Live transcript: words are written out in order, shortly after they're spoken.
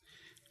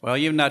Well,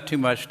 you've not too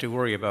much to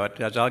worry about,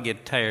 because I'll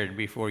get tired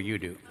before you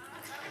do.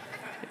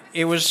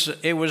 It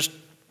was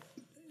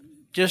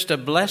just a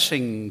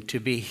blessing to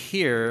be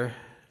here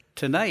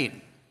tonight.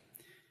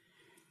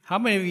 How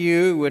many of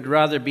you would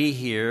rather be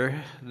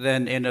here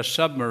than in a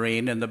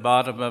submarine in the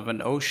bottom of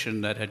an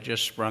ocean that had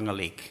just sprung a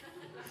leak?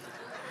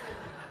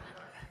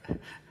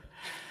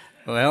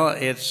 Well,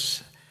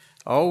 it's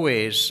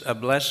always a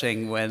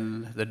blessing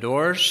when the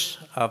doors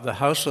of the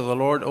house of the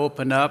Lord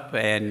open up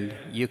and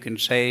you can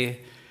say,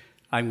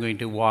 I'm going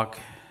to walk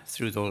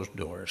through those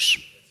doors.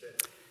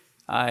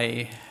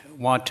 I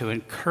want to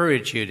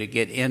encourage you to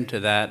get into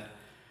that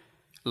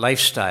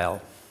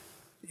lifestyle.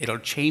 It'll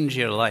change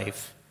your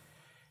life.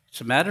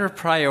 It's a matter of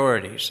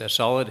priorities. That's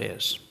all it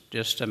is.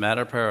 Just a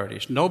matter of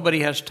priorities.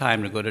 Nobody has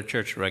time to go to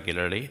church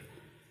regularly,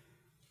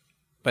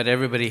 but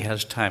everybody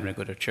has time to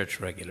go to church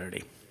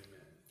regularly.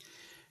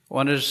 I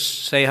want to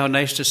say how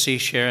nice to see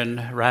Sharon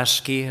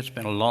Rasky. It's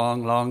been a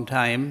long, long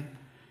time.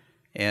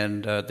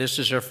 And this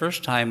is her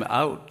first time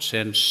out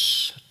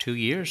since 2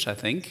 years, I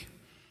think.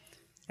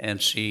 And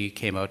she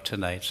came out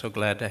tonight. So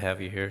glad to have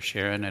you here,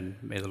 Sharon,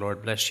 and may the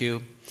Lord bless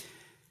you.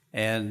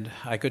 And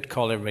I could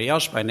call everybody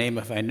else by name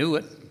if I knew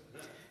it.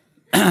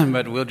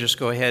 But we'll just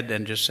go ahead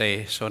and just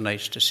say, so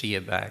nice to see you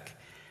back.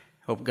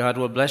 Hope God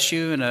will bless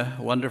you in a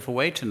wonderful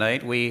way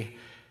tonight.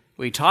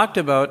 We talked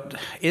about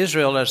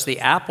Israel as the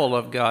apple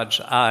of God's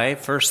eye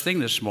first thing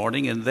this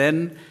morning, and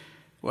then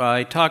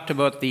I talked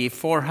about the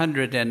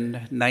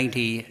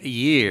 490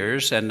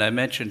 years, and I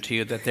mentioned to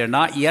you that they're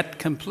not yet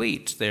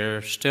complete.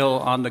 They're still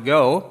on the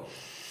go,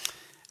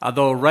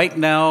 although right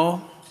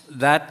now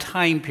that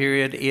time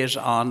period is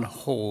on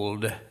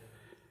hold.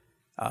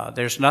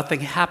 There's nothing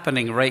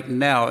happening right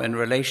now in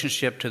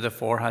relationship to the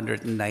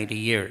 490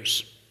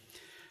 years.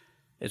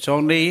 It's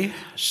only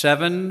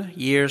 7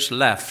 years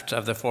left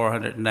of the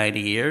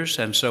 490 years,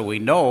 and so we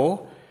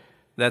know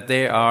that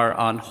they are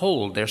on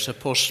hold. There's a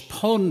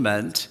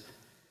postponement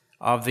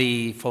of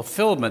the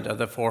fulfillment of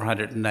the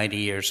 490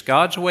 years.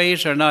 God's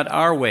ways are not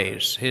our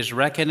ways. His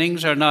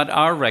reckonings are not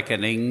our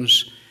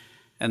reckonings.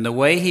 And the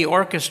way He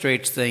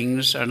orchestrates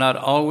things are not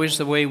always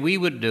the way we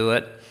would do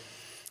it,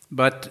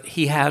 but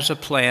He has a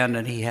plan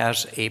and He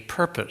has a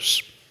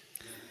purpose.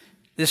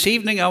 This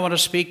evening I want to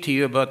speak to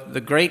you about the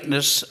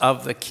greatness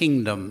of the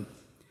kingdom.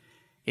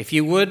 If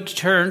you would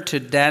turn to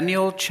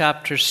Daniel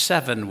chapter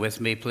 7 with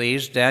me,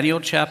 please.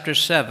 Daniel chapter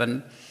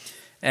 7.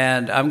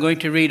 And I'm going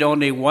to read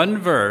only one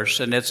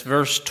verse, and it's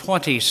verse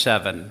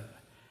 27.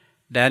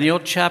 Daniel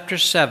chapter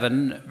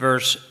 7,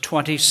 verse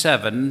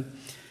 27.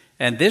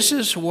 And this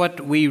is what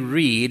we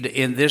read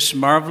in this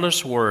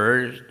marvelous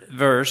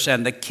verse.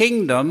 And the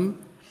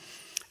kingdom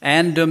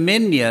and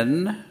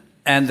dominion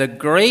and the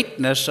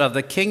greatness of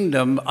the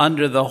kingdom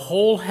under the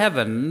whole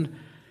heaven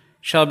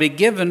shall be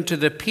given to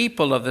the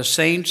people of the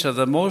saints of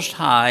the Most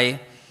High,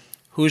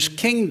 whose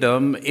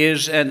kingdom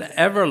is an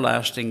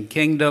everlasting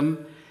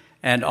kingdom,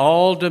 and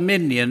all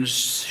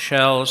dominions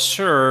shall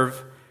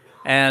serve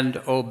and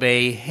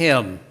obey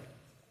Him.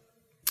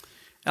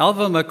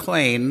 Alva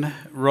McLean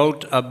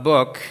wrote a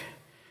book.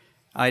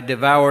 I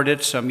devoured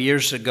it some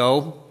years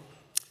ago.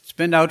 It's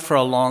been out for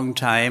a long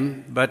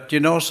time, but you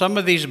know, some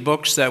of these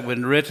books that were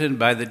written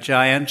by the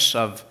giants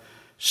of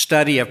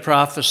study of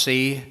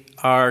prophecy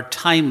are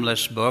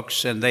timeless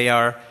books, and they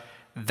are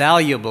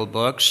valuable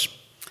books.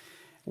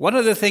 One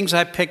of the things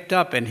I picked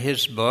up in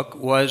his book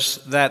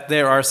was that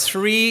there are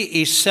 3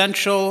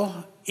 essential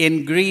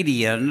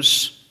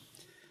ingredients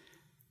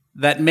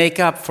that make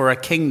up for a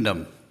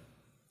kingdom.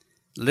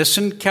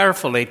 Listen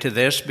carefully to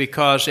this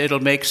because it'll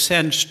make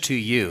sense to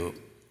you.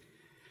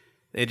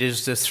 It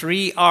is the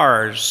 3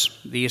 R's,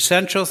 the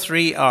essential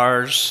 3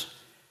 R's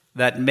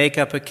that make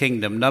up a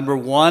kingdom. Number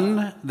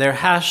 1, there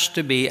has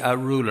to be a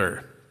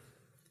ruler.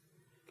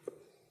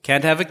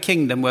 Can't have a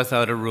kingdom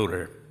without a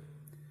ruler.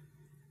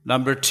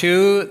 Number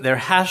 2, there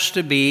has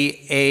to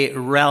be a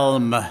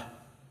realm.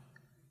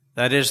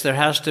 That is, there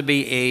has to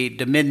be a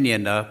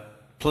dominion, a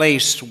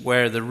place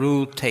where the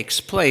rule takes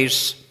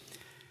place.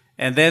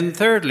 And then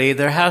thirdly,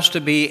 there has to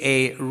be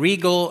a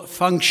regal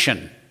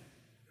function.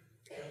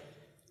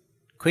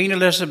 Queen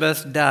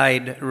Elizabeth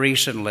died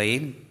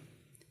recently,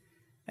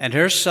 and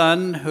her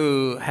son,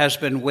 who has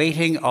been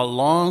waiting a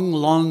long,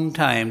 long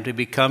time to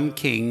become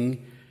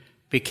king,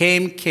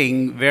 became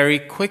king very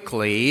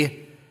quickly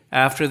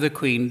after the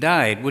queen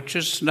died, which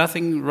is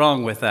nothing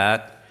wrong with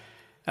that.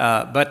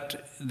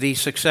 But the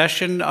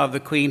succession of the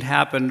queen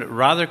happened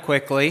rather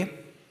quickly.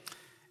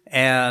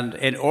 And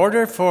in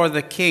order for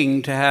the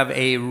king to have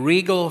a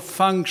regal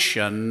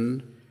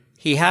function,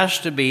 he has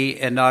to be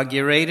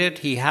inaugurated.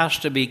 He has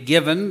to be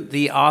given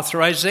the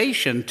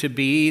authorization to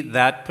be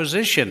that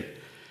position.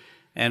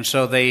 And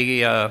so they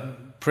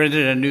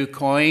printed a new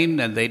coin,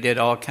 and they did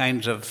all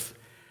kinds of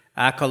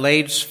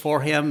accolades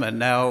for him, and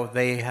now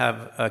they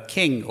have a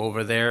king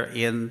over there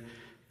in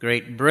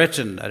Great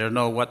Britain. I don't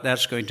know what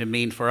that's going to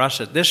mean for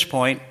us at this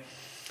point,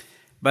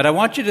 but I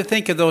want you to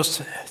think of those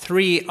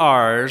 3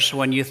 R's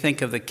when you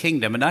think of the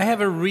kingdom, and I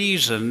have a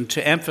reason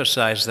to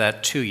emphasize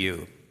that to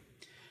you.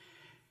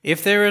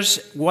 If there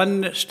is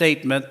one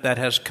statement that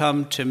has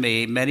come to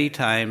me many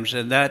times,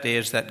 and that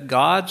is that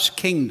God's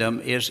kingdom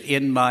is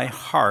in my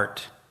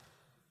heart,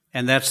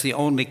 and that's the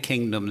only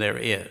kingdom there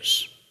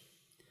is.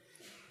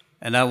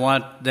 And I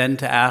want then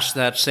to ask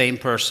that same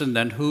person,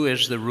 then who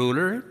is the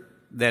ruler?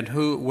 Then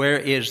where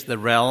is the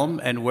realm,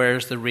 and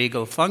where's the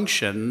regal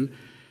function?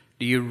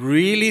 Do you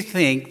really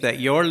think that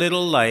your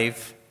little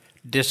life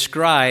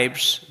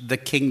describes the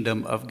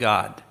kingdom of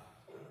God?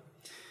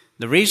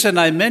 The reason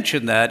I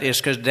mention that is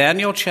because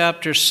Daniel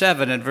chapter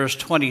 7 and verse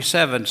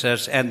 27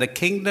 says, "And the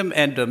kingdom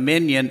and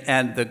dominion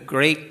and the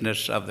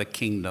greatness of the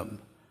kingdom."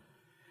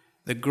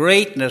 The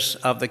greatness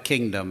of the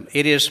kingdom.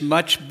 It is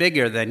much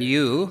bigger than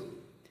you.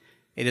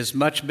 It is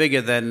much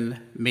bigger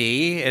than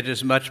me. It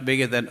is much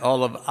bigger than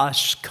all of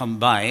us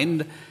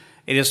combined.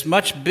 It is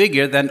much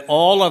bigger than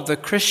all of the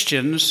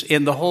Christians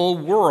in the whole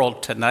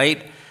world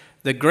tonight.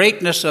 The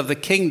greatness of the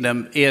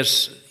kingdom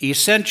is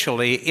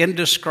essentially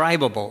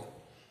indescribable.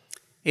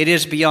 It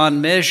is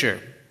beyond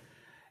measure.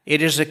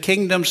 It is a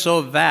kingdom so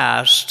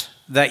vast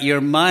that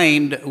your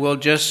mind will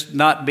just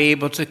not be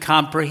able to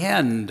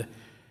comprehend.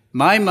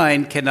 My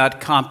mind cannot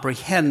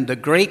comprehend the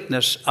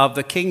greatness of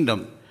the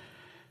kingdom.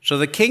 So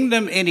the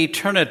kingdom in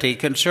eternity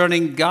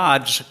concerning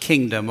God's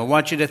kingdom, I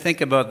want you to think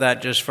about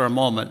that just for a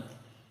moment.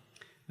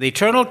 The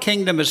eternal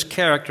kingdom is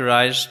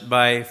characterized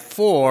by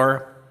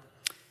 4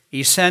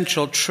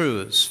 essential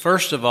truths.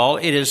 First of all,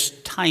 it is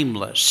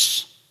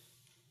timeless.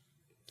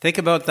 Think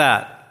about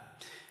that.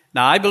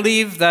 Now, I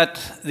believe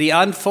that the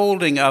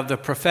unfolding of the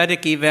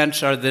prophetic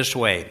events are this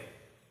way.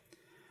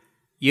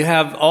 You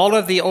have all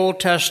of the Old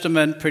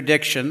Testament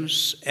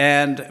predictions,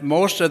 and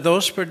most of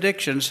those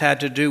predictions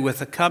had to do with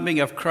the coming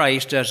of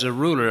Christ as the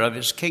ruler of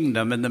his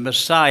kingdom and the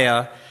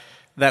Messiah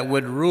that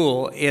would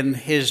rule in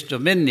his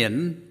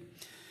dominion.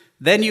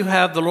 Then you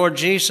have the Lord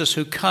Jesus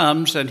who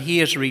comes, and he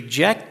is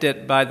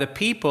rejected by the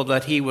people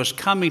that he was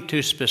coming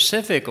to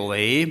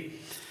specifically.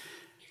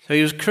 So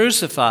he was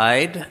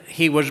crucified,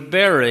 he was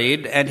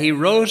buried, and he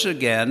rose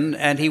again,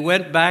 and he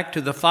went back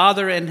to the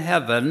Father in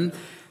heaven,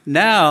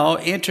 now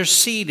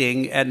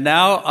interceding and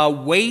now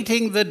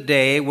awaiting the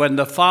day when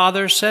the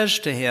Father says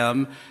to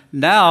him,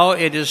 "Now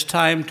it is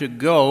time to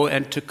go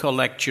and to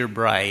collect your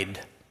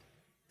bride."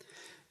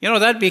 You know,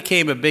 that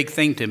became a big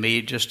thing to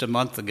me just a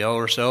month ago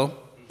or so.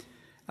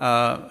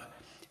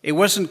 It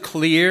wasn't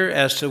clear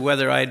as to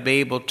whether I'd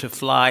be able to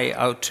fly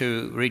out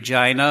to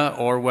Regina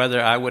or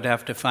whether I would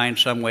have to find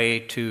some way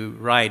to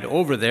ride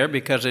over there,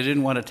 because I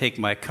didn't want to take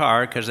my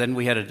car, because then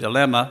we had a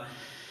dilemma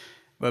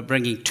about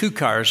bringing 2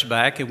 cars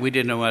back, and we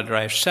didn't want to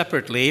drive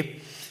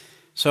separately.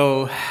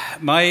 So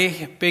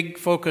my big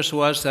focus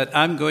was that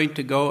I'm going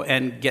to go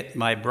and get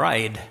my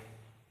bride.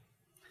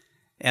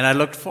 And I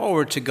looked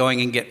forward to going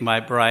and get my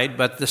bride,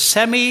 but the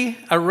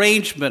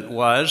semi-arrangement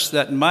was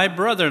that my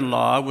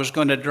brother-in-law was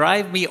going to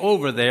drive me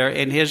over there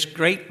in his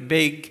great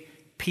big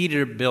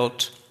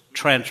Peterbilt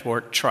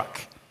transport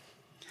truck.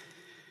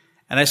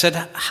 And I said,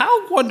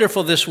 how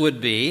wonderful this would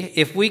be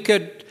if we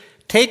could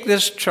take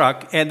this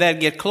truck and then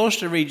get close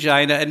to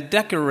Regina and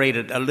decorate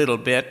it a little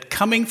bit,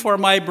 coming for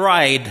my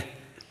bride.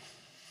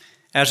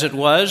 As it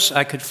was,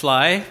 I could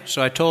fly,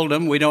 so I told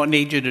him, we don't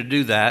need you to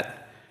do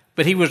that.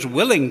 But he was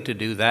willing to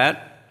do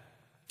that.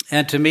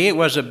 And to me, it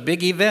was a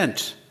big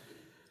event,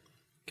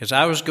 because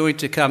I was going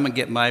to come and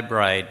get my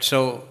bride.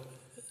 So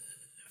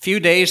a few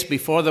days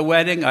before the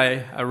wedding,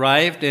 I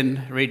arrived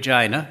in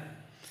Regina,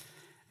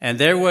 and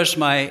there was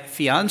my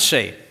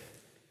fiancée,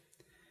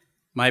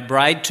 my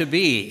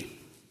bride-to-be.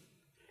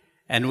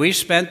 And we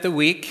spent the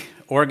week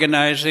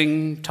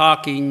organizing,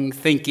 talking,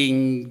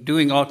 thinking,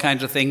 doing all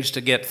kinds of things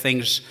to get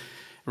things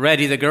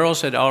ready. The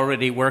girls had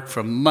already worked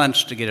for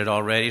months to get it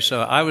all ready,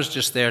 so I was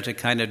just there to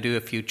kind of do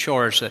a few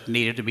chores that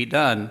needed to be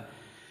done.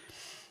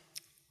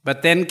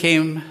 But then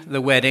came the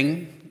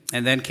wedding,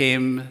 and then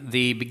came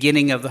the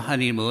beginning of the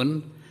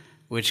honeymoon,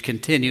 which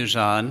continues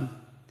on.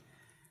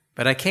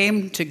 But I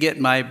came to get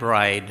my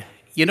bride.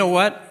 You know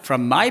what?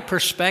 From my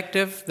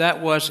perspective,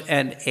 that was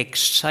an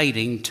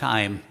exciting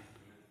time.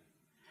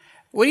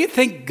 What do you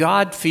think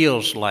God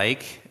feels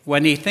like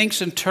when he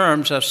thinks in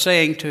terms of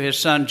saying to his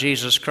son,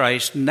 Jesus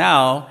Christ,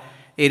 now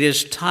it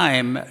is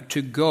time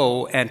to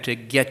go and to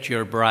get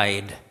your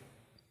bride?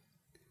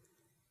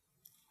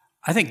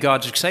 I think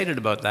God's excited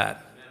about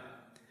that.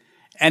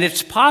 And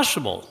it's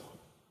possible.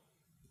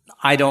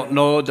 I don't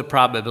know the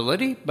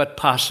probability, but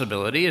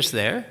possibility is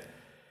there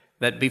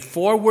that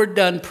before we're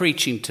done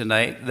preaching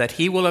tonight, that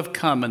he will have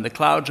come in the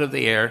clouds of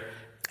the air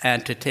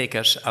and to take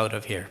us out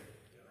of here.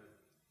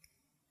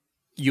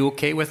 You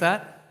okay with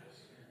that?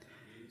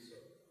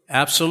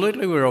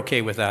 Absolutely, we're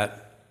okay with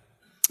that.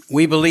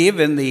 We believe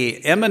in the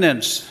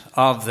imminence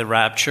of the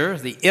rapture,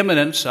 the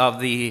imminence of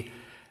the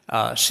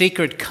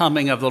secret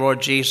coming of the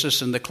Lord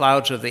Jesus in the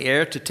clouds of the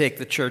air to take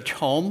the church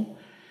home.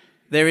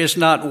 There is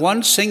not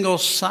one single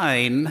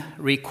sign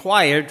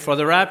required for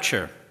the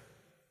rapture.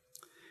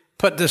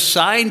 But the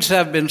signs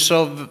have been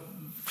so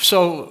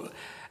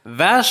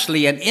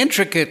vastly and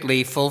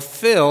intricately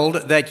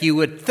fulfilled that you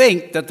would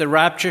think that the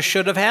rapture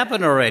should have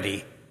happened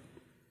already.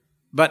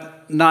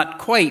 but not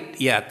quite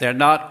yet. They're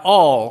not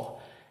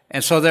all.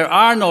 And so there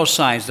are no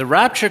signs. The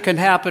rapture can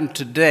happen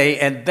today,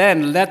 and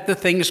then let the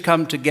things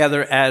come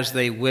together as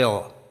they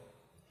will.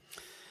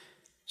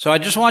 So I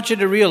just want you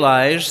to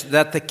realize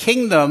that the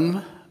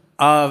kingdom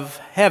of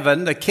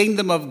heaven, the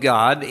kingdom of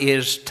God,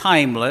 is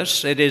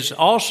timeless. It is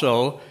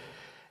also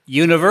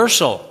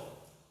universal.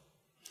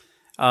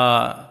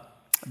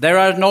 There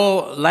are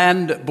no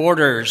land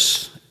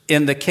borders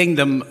in the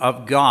kingdom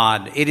of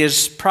God. It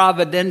is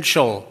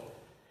providential.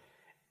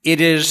 It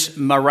is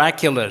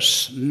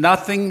miraculous.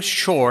 Nothing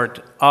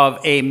short of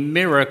a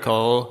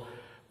miracle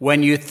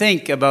when you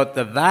think about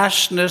the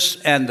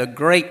vastness and the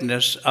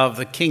greatness of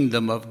the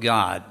kingdom of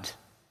God.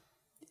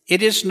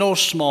 It is no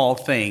small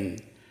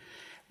thing.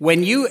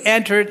 When you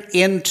entered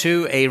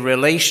into a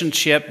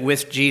relationship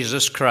with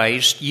Jesus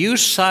Christ, you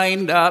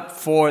signed up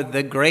for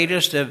the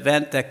greatest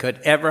event that could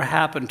ever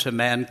happen to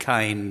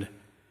mankind.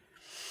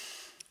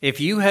 If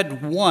you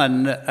had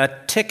won a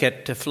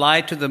ticket to fly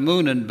to the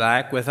moon and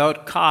back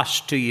without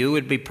cost to you, it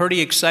would be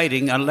pretty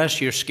exciting, unless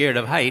you're scared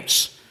of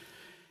heights.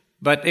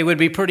 But it would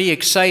be pretty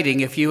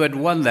exciting if you had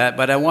won that.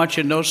 But I want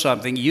you to know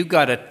something. You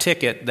got a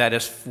ticket that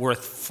is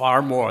worth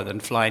far more than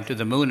flying to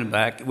the moon and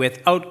back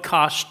without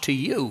cost to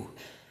you.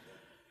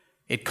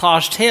 It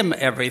cost him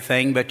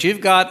everything, but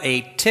you've got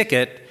a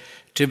ticket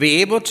to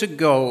be able to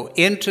go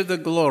into the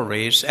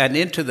glories and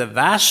into the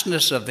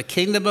vastness of the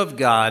kingdom of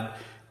God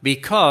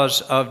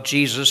because of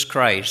Jesus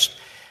Christ.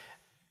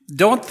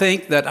 Don't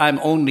think that I'm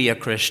only a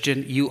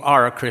Christian. You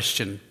are a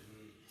Christian.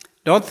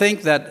 Don't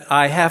think that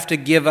I have to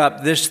give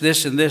up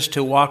this, and this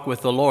to walk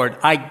with the Lord.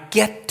 I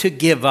get to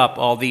give up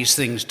all these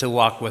things to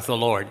walk with the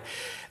Lord.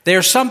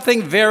 There's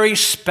something very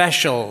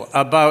special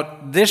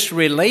about this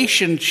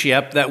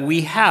relationship that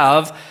we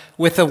have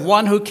with the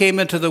one who came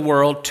into the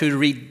world to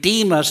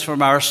redeem us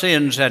from our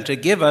sins and to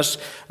give us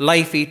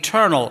life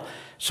eternal.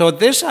 So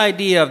this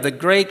idea of the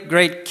great,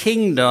 great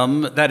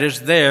kingdom that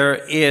is there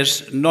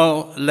is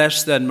no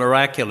less than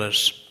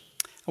miraculous.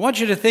 I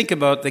want you to think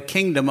about the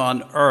kingdom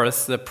on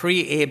earth, the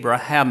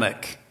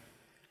pre-Abrahamic.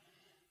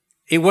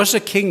 It was a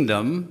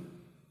kingdom.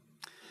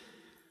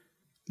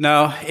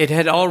 Now, it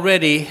had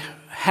already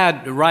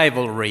had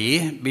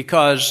rivalry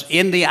because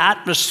in the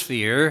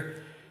atmosphere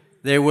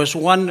there was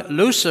one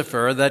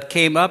Lucifer that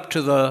came up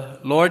to the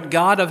Lord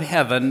God of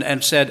heaven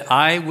and said,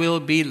 I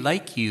will be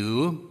like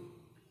you.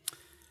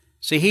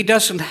 See, he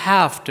doesn't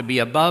have to be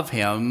above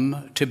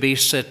him to be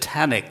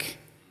satanic.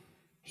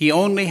 He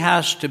only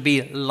has to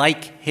be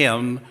like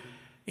him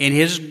in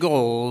his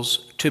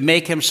goals to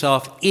make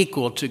himself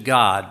equal to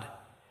God.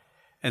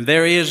 And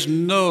there is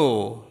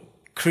no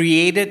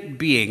created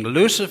being.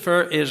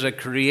 Lucifer is a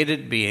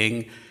created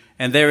being,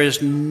 and there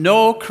is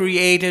no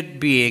created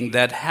being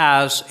that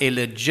has a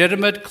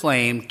legitimate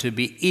claim to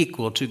be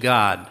equal to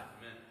God.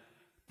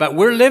 But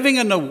we're living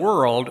in a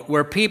world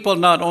where people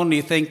not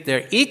only think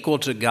they're equal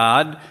to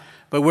God,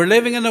 but we're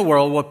living in a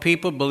world where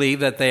people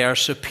believe that they are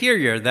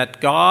superior, that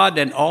God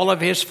and all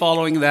of his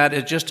following that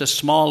is just a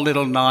small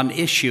little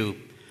non-issue.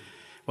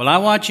 Well, I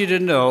want you to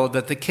know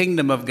that the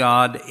kingdom of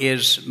God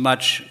is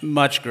much,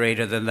 much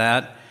greater than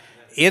that.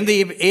 In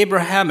the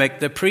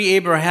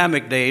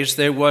pre-Abrahamic days,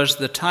 there was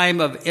the time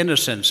of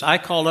innocence. I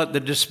call it the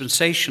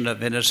dispensation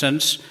of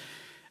innocence,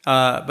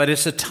 but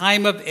it's a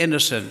time of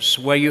innocence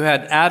where you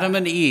had Adam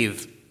and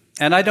Eve.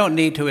 And I don't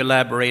need to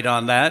elaborate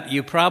on that.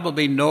 You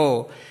probably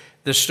know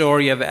the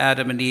story of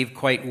Adam and Eve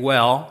quite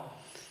well.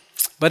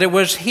 But it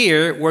was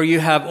here where you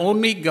have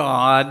only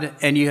God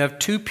and you have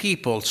two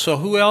people. So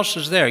who else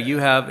is there? You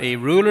have a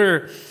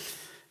ruler,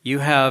 you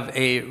have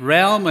a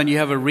realm, and you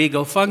have a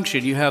regal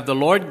function. You have the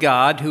Lord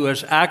God who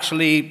is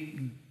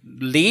actually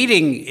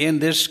leading in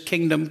this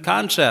kingdom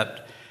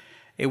concept.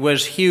 It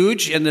was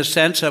huge in the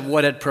sense of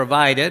what it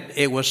provided.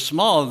 It was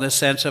small in the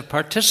sense of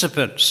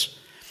participants.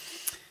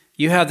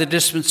 You have the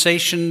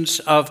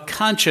dispensations of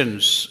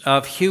conscience,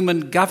 of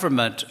human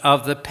government,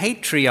 of the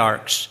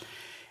patriarchs.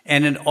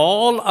 And in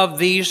all of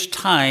these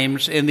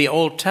times in the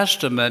Old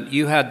Testament,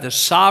 you had the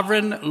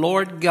sovereign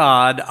Lord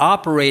God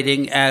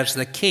operating as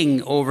the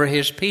king over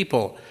his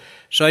people.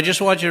 So I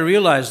just want you to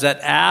realize that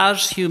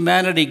as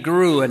humanity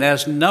grew and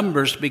as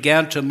numbers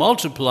began to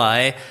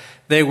multiply,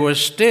 there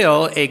was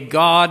still a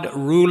God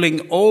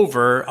ruling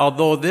over,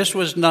 although this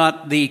was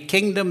not the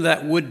kingdom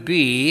that would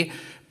be,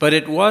 but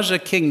it was a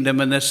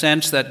kingdom in the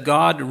sense that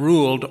God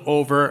ruled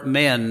over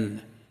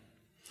men.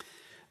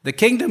 The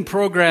kingdom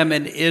program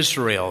in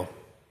Israel,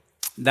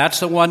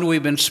 that's the one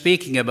we've been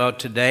speaking about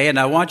today, and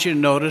I want you to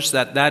notice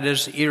that that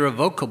is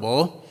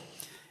irrevocable.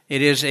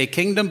 It is a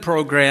kingdom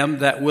program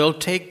that will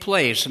take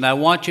place, and I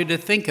want you to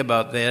think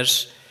about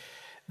this.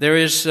 There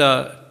is,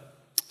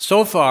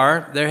 so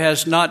far, there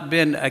has not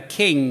been a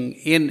king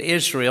in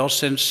Israel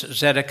since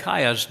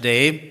Zedekiah's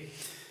day.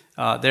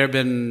 There have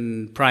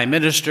been prime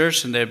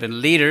ministers and there have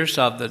been leaders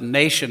of the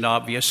nation,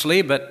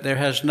 obviously, but there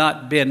has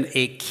not been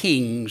a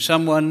king,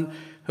 someone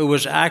who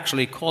was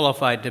actually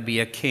qualified to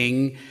be a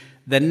king.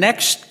 The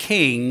next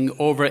king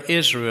over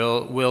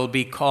Israel will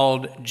be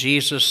called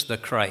Jesus the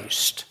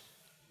Christ.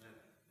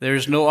 There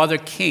is no other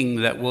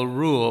king that will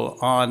rule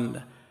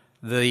on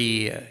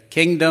the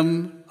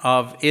kingdom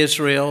of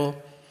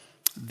Israel,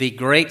 the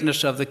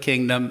greatness of the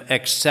kingdom,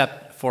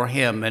 except for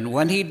him. And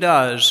when he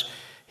does,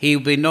 he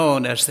will be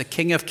known as the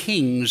King of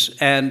Kings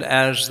and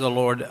as the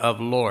Lord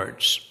of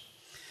Lords.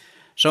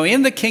 So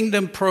in the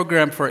kingdom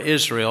program for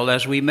Israel,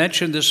 as we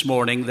mentioned this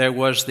morning, there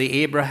was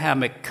the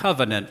Abrahamic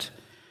covenant.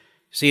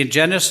 See, in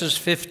Genesis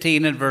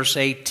 15 and verse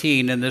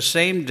 18, in the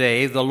same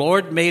day, the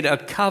Lord made a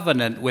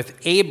covenant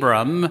with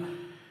Abram,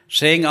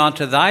 saying,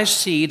 unto thy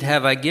seed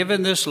have I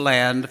given this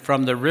land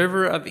from the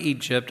river of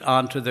Egypt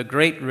unto the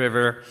great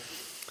river,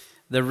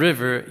 the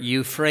river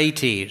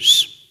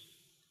Euphrates.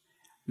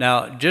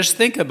 Now, just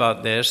think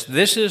about this.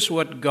 This is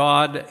what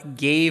God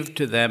gave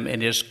to them in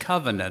his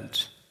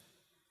covenant.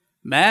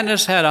 Man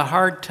has had a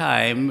hard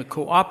time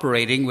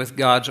cooperating with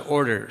God's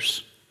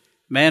orders.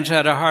 Man's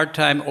had a hard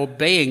time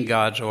obeying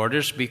God's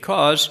orders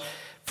because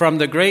from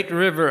the great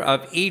river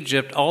of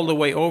Egypt all the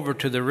way over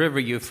to the river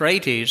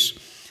Euphrates,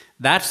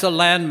 that's the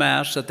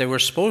landmass that they were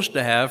supposed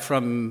to have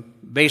from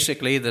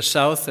basically the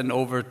south and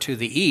over to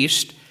the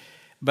east,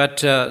 but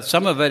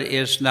some of it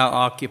is now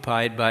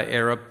occupied by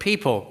Arab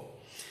people.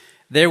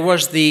 There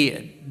was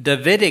the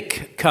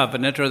Davidic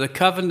covenant, or the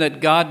covenant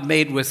God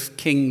made with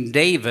King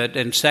David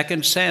in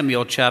 2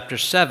 Samuel chapter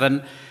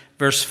 7,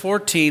 verse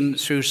 14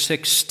 through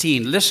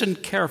 16. Listen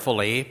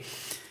carefully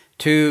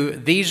to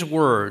these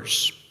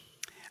words.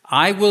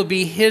 I will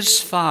be his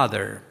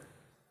father,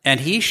 and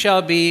he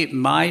shall be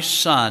my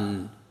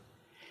son.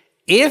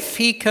 If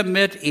he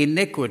commit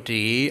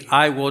iniquity,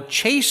 I will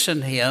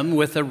chasten him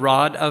with the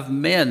rod of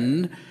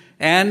men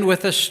and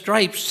with the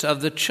stripes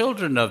of the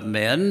children of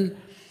men.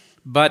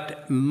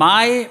 But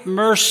my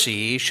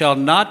mercy shall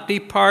not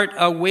depart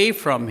away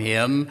from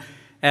him,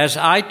 as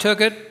I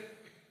took it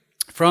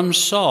from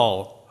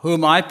Saul,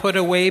 whom I put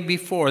away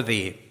before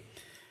thee.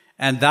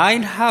 And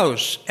thine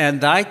house and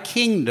thy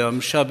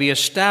kingdom shall be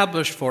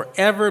established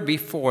forever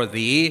before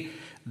thee.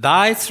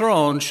 Thy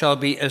throne shall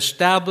be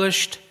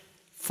established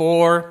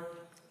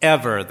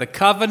forever. The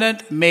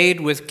covenant made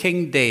with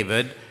King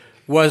David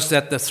was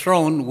that the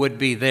throne would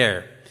be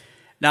there.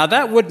 Now,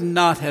 that would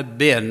not have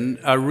been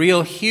a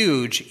real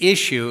huge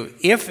issue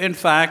if, in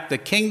fact, the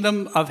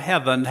kingdom of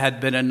heaven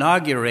had been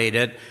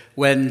inaugurated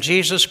when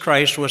Jesus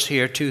Christ was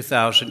here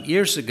 2,000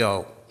 years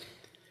ago.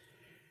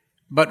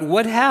 But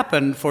what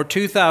happened for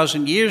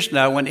 2,000 years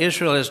now when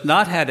Israel has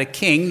not had a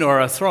king nor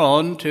a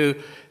throne to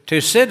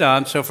sit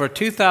on? So for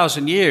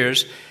 2,000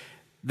 years,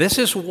 this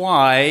is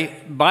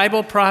why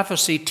Bible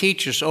prophecy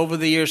teachers over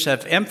the years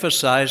have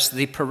emphasized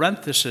the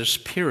parenthesis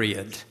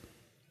period.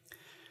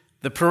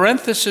 The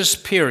parenthesis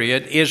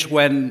period is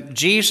when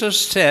Jesus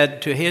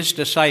said to his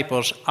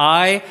disciples,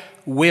 I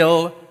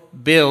will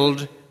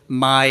build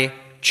my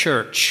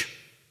church.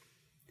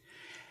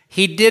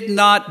 He did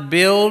not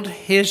build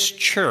his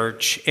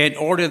church in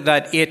order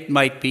that it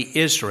might be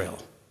Israel.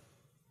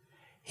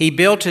 He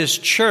built his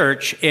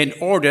church in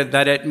order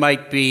that it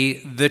might be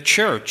the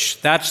church.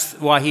 That's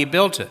why he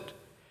built it.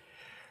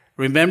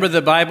 Remember,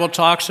 the Bible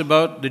talks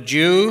about the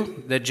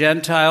Jew, the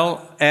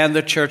Gentile, and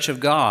the church of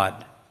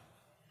God.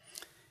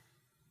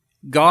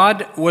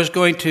 God was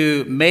going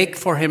to make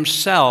for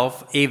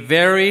himself a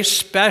very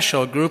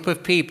special group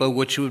of people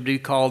which would be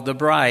called the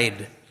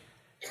bride.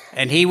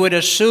 And he would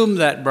assume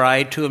that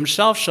bride to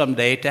himself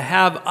someday to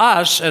have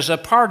us as a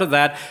part of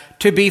that,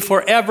 to be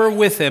forever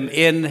with him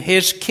in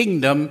his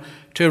kingdom,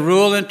 to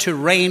rule and to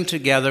reign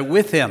together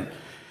with him.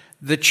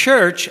 The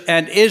church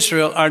and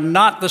Israel are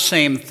not the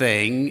same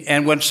thing.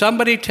 And when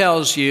somebody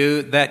tells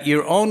you that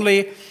you're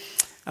only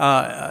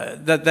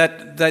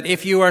that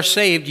if you are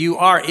saved, you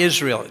are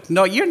Israel.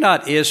 No, you're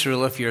not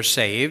Israel if you're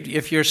saved.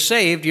 If you're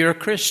saved, you're a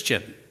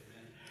Christian.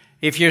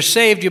 If you're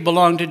saved, you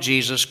belong to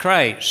Jesus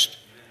Christ.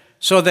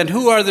 So then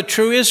who are the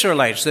true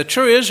Israelites? The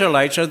true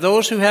Israelites are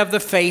those who have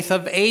the faith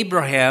of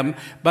Abraham,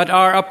 but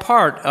are a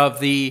part of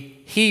the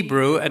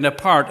Hebrew and a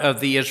part of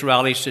the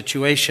Israeli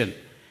situation.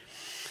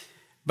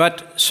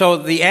 But so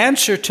the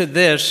answer to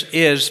this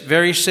is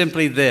very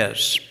simply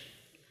this,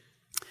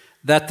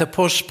 that the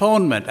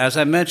postponement, as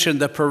I mentioned,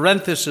 the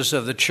parenthesis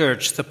of the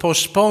church, the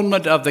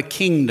postponement of the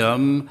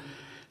kingdom,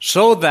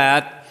 so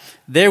that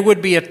there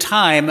would be a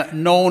time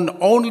known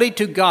only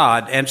to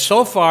God. And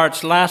so far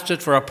it's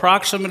lasted for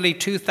approximately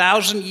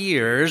 2,000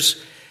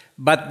 years,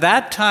 but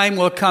that time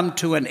will come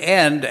to an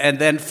end, and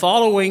then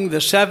following the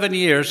 7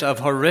 years of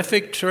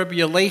horrific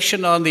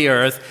tribulation on the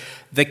earth,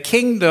 the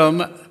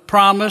kingdom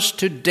promised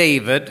to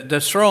David,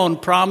 the throne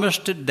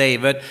promised to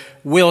David,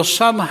 will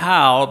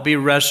somehow be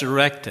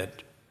resurrected.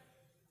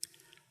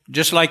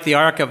 Just like the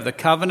Ark of the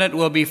Covenant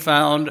will be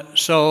found,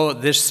 so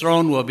this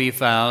throne will be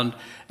found,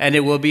 and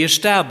it will be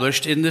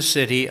established in the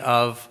city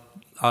of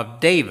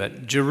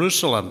David,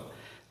 Jerusalem.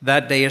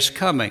 That day is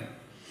coming.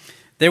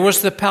 There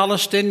was the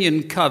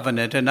Palestinian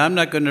covenant, and I'm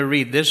not going to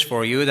read this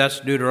for you. That's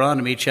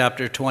Deuteronomy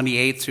chapter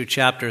 28 through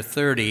chapter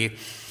 30.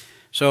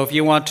 So if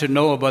you want to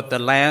know about the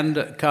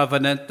land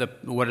covenant,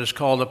 what is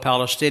called the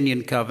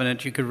Palestinian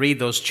covenant, you could read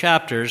those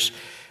chapters.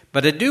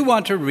 But I do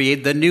want to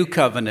read the New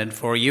Covenant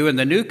for you, and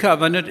the New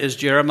Covenant is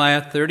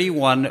Jeremiah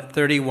 31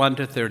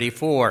 to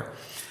 34.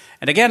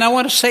 And again, I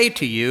want to say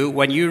to you,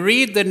 when you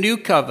read the New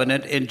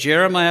Covenant in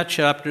Jeremiah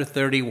chapter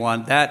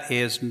 31, that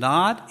is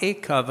not a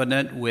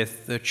covenant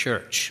with the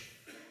church.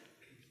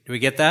 Do we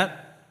get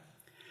that?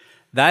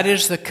 That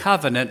is the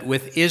covenant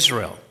with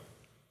Israel.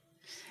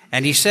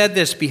 And he said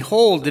this,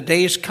 "Behold, the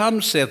days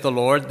come, saith the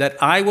Lord, that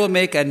I will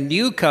make a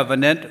new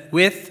covenant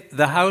with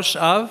the house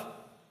of..."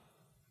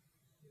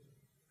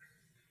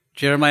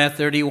 Jeremiah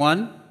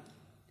 31,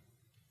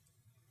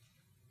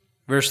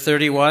 verse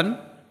 31.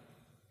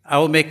 "I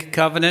will make a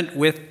covenant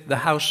with the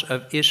house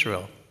of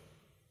Israel."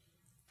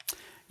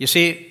 You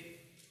see,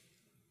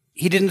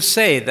 he didn't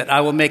say that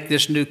I will make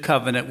this new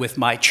covenant with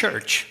my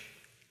church.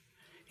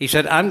 He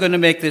said, I'm going to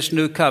make this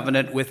new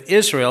covenant with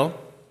Israel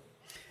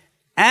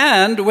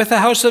and with the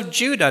house of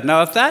Judah.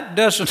 Now, if that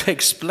doesn't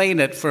explain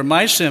it for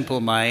my simple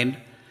mind,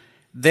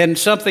 then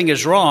something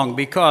is wrong,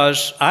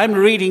 because I'm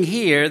reading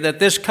here that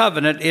this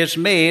covenant is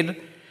made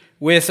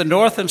with the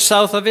north and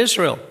south of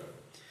Israel.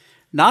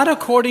 Not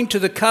according to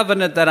the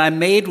covenant that I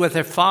made with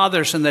their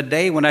fathers in the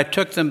day when I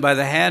took them by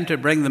the hand to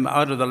bring them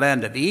out of the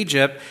land of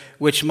Egypt,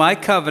 which my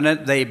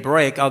covenant they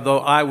break, although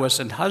I was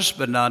an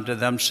husband unto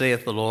them,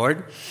 saith the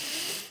Lord.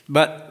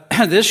 But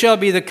this shall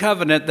be the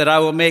covenant that I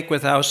will make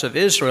with the house of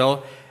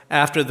Israel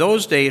after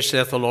those days,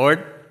 saith the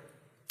Lord.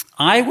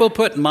 I will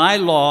put my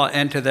law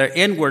into their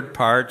inward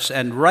parts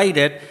and write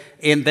it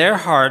in their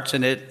hearts,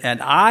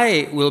 and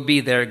I will be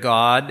their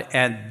God,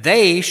 and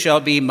they shall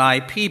be my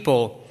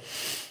people.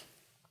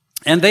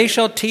 And they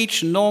shall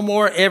teach no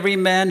more every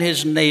man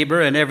his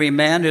neighbor and every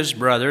man his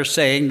brother,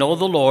 saying, Know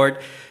the Lord,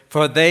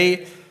 for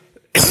they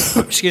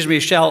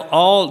shall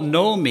all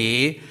know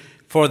me,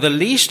 for the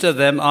least of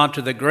them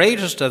unto the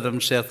greatest of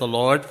them, saith the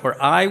Lord,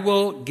 for I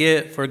will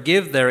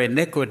forgive their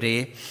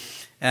iniquity,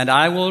 and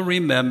I will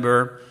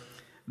remember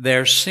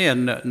their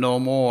sin no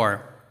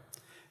more.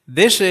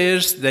 This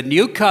is the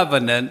new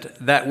covenant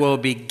that will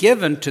be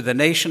given to the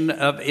nation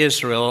of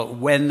Israel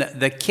when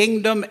the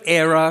kingdom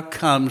era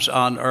comes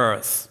on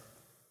earth.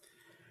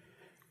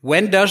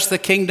 When does the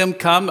kingdom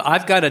come?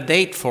 I've got a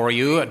date for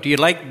you. Do you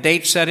like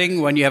date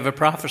setting when you have a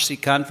prophecy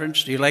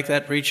conference? Do you like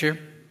that, preacher?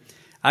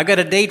 I've got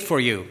a date for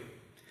you.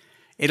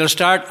 It'll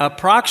start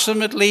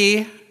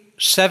approximately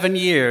 7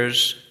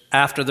 years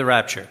after the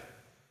rapture.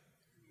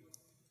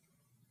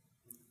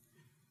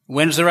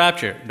 When's the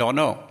rapture? Don't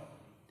know.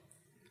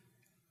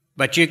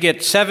 But you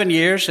get 7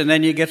 years, and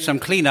then you get some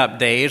cleanup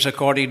days,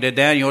 according to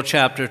Daniel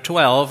chapter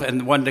 12.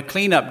 And when the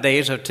cleanup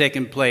days have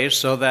taken place,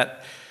 so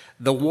that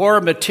the war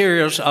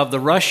materials of the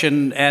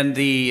Russian and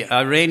the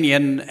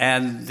Iranian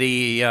and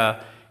the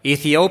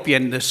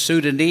Ethiopian, the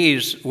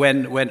Sudanese,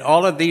 when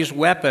all of these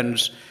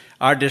weapons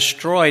are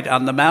destroyed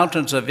on the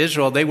mountains of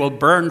Israel, they will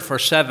burn for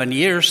 7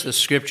 years, the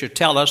scripture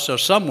tells us. So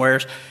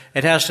somewhere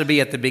it has to be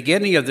at the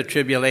beginning of the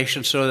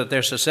tribulation so that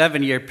there's a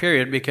 7-year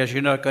period, because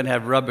you're not going to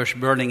have rubbish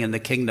burning in the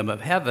kingdom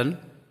of heaven,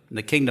 in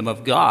the kingdom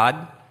of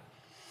God.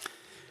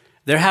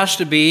 There has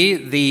to be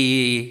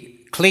the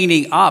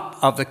cleaning up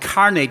of the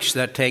carnage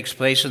that takes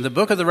place. And the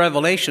book of the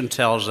Revelation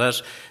tells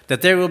us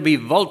that there will be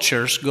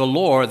vultures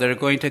galore that are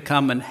going to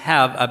come and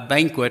have a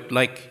banquet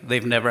like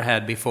they've never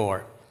had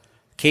before.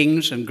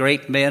 Kings and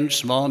great men,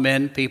 small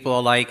men, people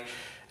alike,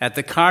 at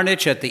the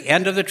carnage at the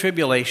end of the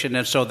tribulation.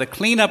 And so the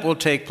cleanup will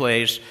take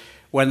place.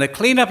 When the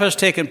cleanup has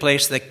taken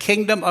place, the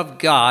kingdom of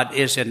God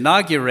is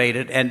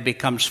inaugurated and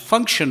becomes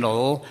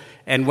functional.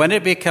 And when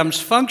it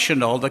becomes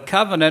functional, the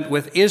covenant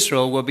with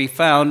Israel will be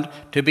found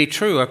to be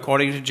true,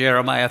 according to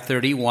Jeremiah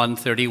 31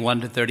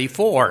 to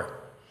 34.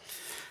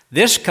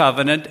 This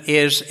covenant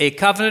is a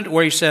covenant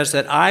where he says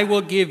that I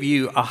will give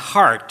you a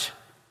heart,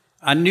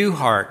 a new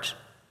heart.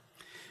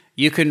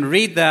 You can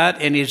read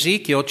that in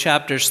Ezekiel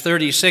chapters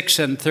 36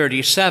 and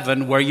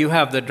 37, where you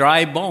have the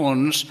dry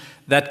bones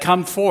that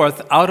come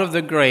forth out of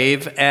the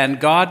grave, and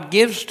God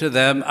gives to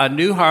them a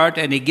new heart,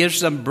 and he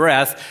gives them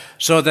breath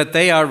so that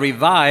they are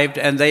revived,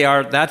 and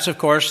that's of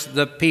course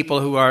the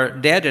people who are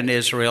dead in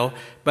Israel,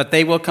 but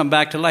they will come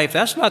back to life.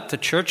 That's not the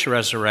church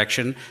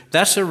resurrection.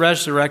 That's the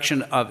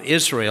resurrection of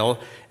Israel,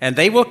 and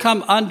they will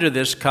come under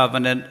this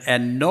covenant,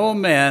 and no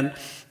man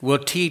will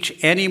teach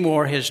any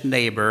more his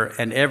neighbor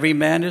and every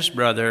man his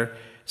brother,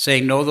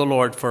 saying, Know the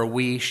Lord, for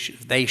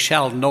they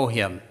shall know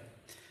him.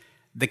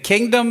 The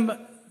kingdom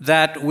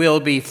that will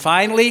be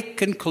finally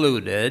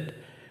concluded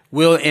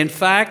will in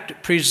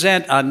fact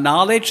present a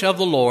knowledge of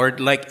the Lord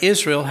like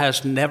Israel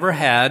has never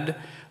had,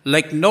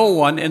 like no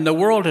one in the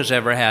world has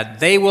ever had.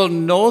 They will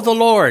know the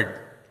Lord.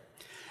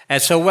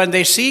 And so when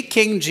they see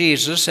King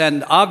Jesus,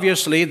 and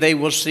obviously they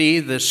will see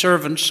the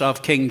servants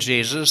of King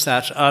Jesus,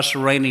 that's us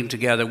reigning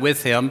together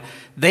with him,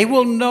 they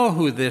will know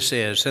who this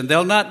is, and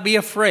they'll not be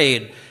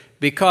afraid,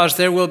 because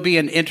there will be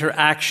an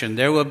interaction.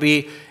 There will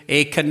be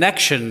a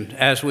connection,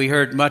 as we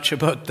heard much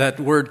about that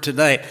word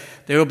tonight.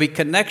 There will be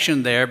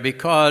connection there,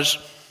 because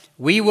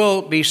we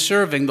will be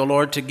serving the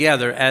Lord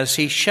together as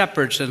he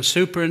shepherds and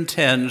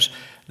superintends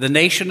the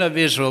nation of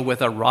Israel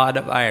with a rod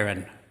of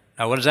iron.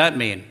 Now, what does that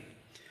mean?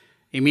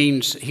 He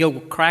means he'll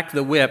crack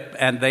the whip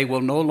and they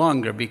will no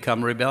longer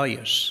become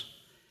rebellious.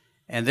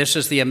 And this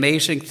is the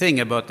amazing thing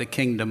about the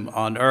kingdom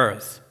on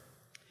earth.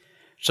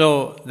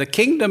 So the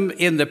kingdom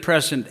in the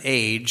present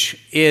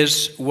age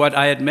is what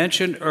I had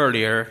mentioned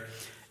earlier,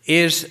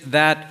 is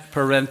that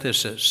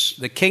parenthesis.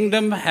 The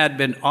kingdom had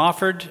been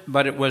offered,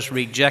 but it was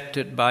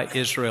rejected by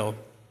Israel.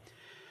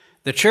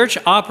 The church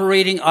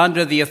operating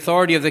under the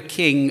authority of the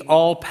king,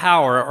 all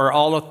power or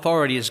all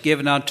authority is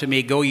given unto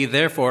me, go ye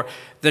therefore.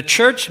 The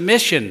church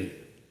mission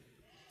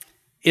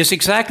is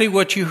exactly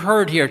what you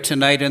heard here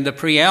tonight in the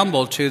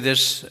preamble to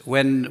this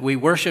when we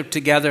worshiped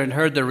together and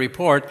heard the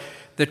report.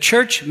 The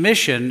church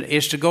mission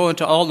is to go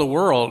into all the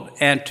world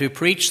and to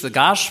preach the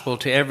gospel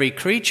to every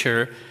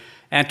creature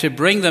and to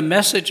bring the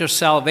message of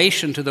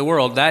salvation to the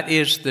world. That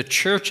is the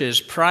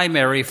church's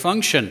primary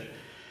function.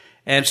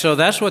 And so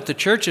that's what the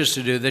church is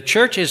to do. The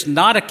church is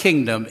not a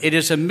kingdom. It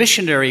is a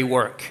missionary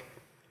work.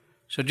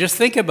 So just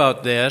think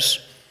about this,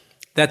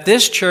 that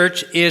this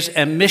church is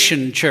a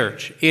mission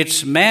church.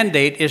 Its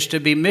mandate is to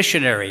be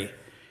missionary.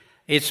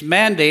 Its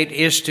mandate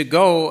is to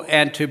go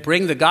and to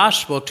bring the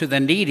gospel to the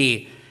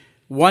needy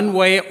one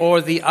way or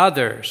the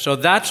other. So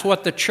that's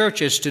what the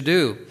church is to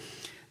do.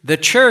 The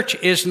church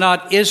is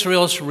not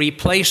Israel's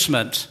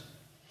replacement.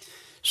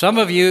 Some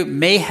of you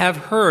may have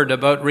heard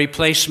about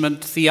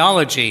replacement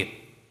theology.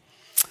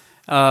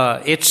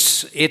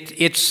 It's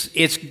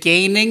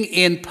gaining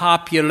in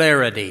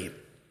popularity.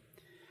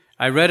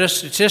 I read a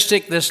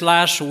statistic this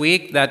last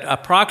week that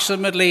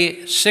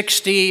approximately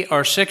 60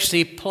 or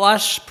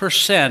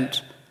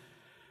 60+%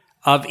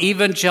 of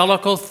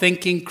evangelical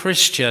thinking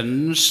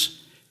Christians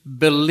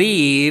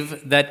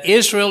believe that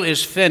Israel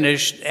is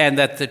finished and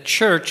that the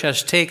church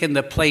has taken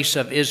the place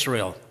of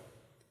Israel.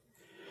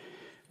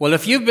 Well,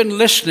 if you've been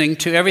listening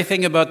to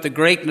everything about the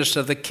greatness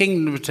of the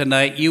kingdom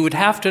tonight, you would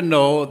have to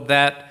know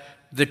that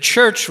the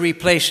church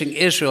replacing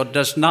Israel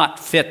does not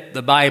fit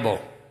the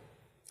Bible.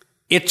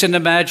 It's an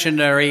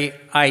imaginary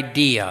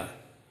idea.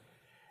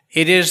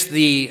 It is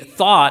the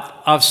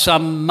thought of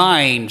some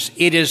minds.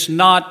 It is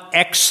not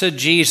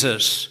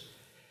exegesis.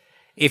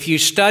 If you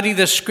study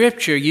the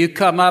scripture, you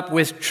come up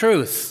with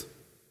truth.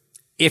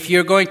 If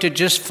you're going to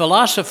just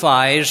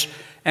philosophize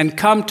and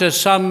come to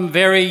some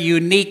very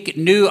unique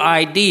new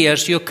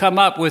ideas, you'll come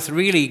up with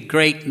really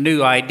great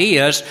new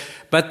ideas,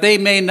 but they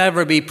may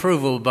never be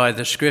provable by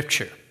the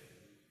scripture.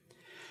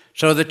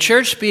 So the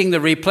church, being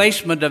the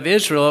replacement of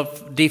Israel,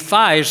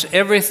 defies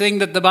everything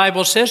that the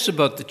Bible says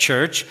about the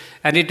church,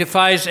 and it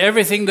defies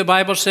everything the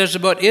Bible says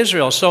about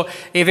Israel. So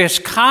if it's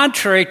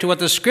contrary to what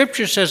the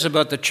Scripture says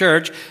about the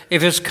church,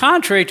 if it's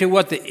contrary to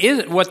what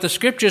the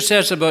Scripture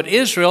says about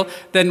Israel,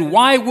 then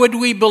why would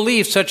we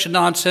believe such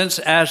nonsense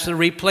as the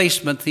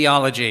replacement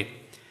theology?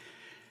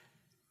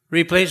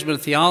 Replacement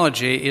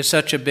theology is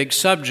such a big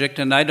subject,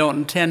 and I don't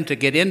intend to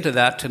get into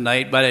that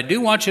tonight, but I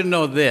do want you to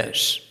know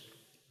this,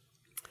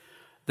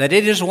 that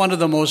it is one of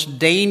the most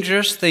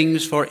dangerous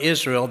things for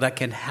Israel that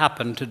can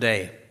happen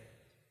today.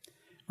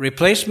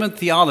 Replacement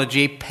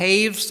theology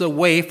paves the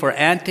way for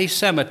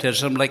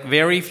anti-Semitism like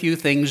very few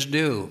things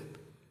do.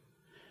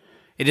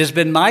 It has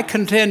been my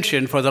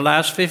contention for the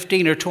last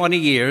 15 or 20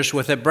 years,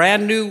 with a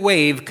brand new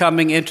wave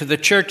coming into the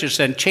churches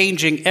and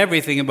changing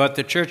everything about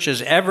the church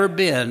has ever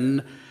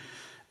been,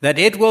 that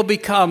it will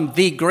become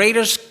the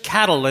greatest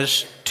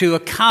catalyst to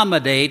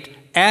accommodate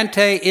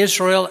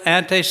anti-Israel,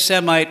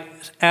 anti-Semite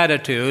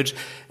attitudes,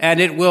 and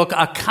it will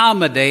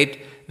accommodate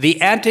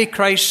the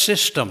Antichrist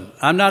system.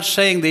 I'm not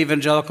saying the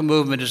evangelical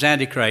movement is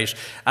Antichrist.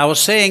 I was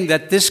saying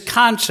that this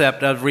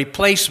concept of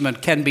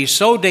replacement can be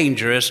so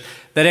dangerous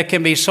that it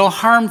can be so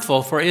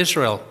harmful for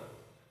Israel.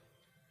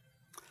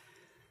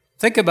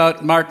 Think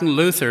about Martin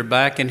Luther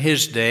back in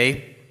his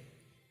day.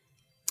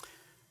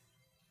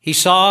 He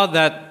saw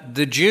that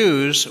the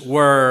Jews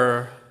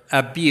were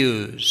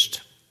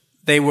abused.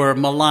 They were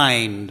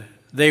maligned.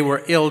 They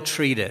were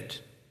ill-treated.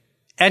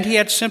 And he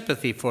had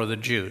sympathy for the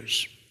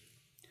Jews.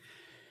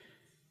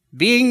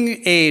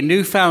 Being a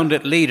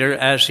new-founded leader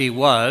as he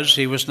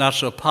was not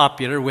so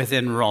popular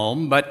within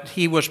Rome, but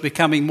he was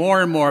becoming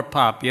more and more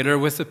popular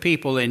with the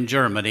people in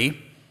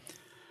Germany.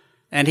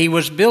 And he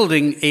was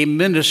building a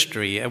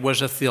ministry. It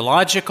was a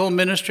theological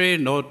ministry,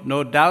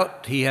 no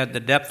doubt. He had the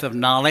depth of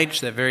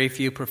knowledge that very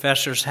few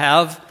professors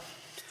have.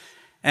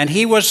 And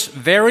he was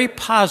very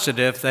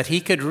positive that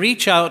he could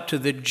reach out to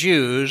the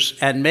Jews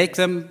and make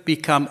them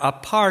become a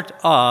part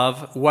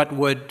of what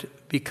would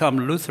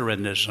become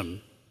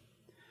Lutheranism.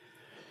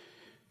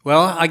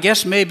 Well, I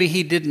guess maybe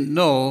he didn't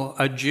know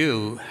a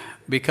Jew,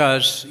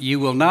 because you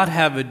will not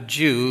have a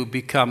Jew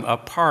become a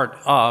part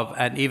of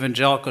an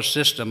evangelical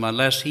system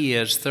unless he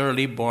is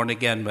thoroughly born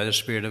again by the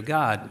Spirit of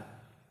God.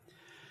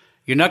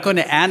 You're not going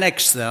to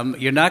annex them.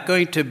 You're not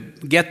going to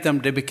get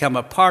them to become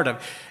a part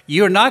of.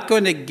 You're not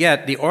going to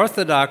get the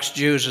Orthodox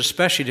Jews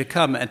especially to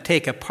come and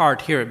take a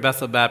part here at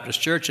Bethel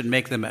Baptist Church and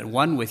make them at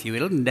one with you.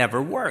 It'll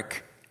never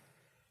work.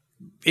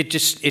 It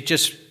just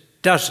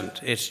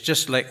doesn't. It's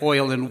just like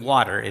oil and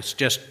water. It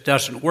just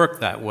doesn't work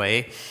that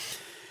way.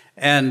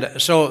 And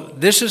so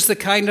this is the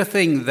kind of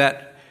thing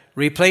that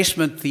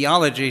replacement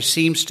theology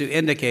seems to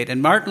indicate.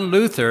 And Martin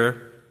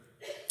Luther,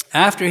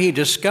 after he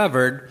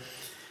discovered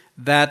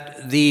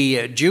that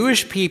the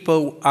Jewish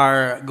people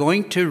are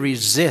going to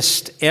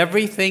resist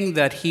everything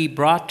that he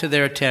brought to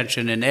their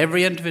attention and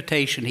every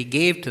invitation he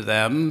gave to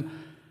them,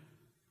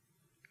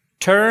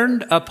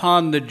 turned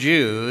upon the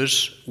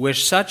Jews with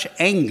such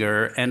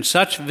anger and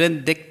such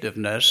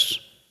vindictiveness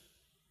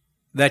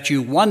that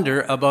you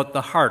wonder about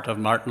the heart of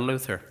Martin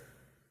Luther.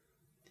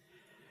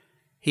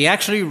 He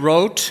actually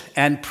wrote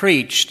and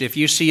preached, if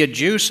you see a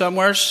Jew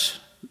somewhere,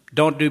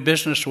 don't do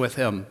business with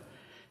him.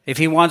 If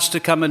he wants to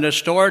come in the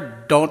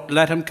store, don't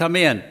let him come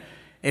in.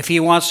 If he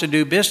wants to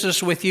do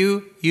business with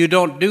you, you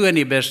don't do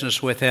any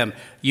business with him.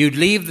 You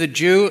leave the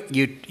Jew,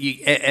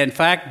 in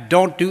fact,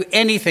 don't do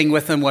anything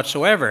with him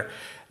whatsoever.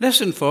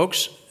 Listen,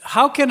 folks,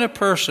 how can a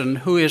person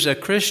who is a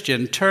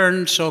Christian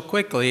turn so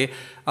quickly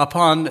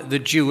upon the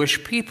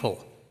Jewish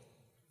people?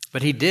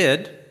 But he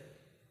did,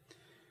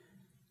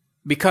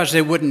 because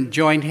they wouldn't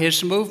join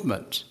his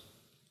movement.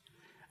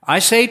 I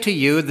say to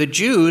you, the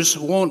Jews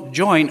won't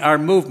join our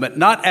movement,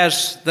 not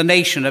as the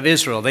nation of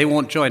Israel. They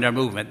won't join our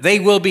movement. They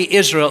will be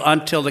Israel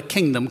until the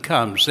kingdom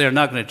comes. They're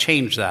not going to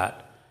change that.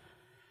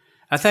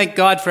 I thank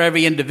God for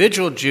every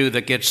individual Jew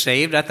that gets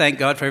saved. I thank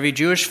God for every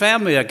Jewish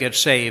family that gets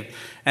saved.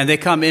 And they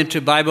come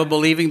into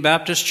Bible-believing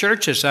Baptist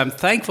churches. I'm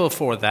thankful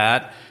for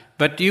that.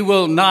 But you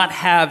will not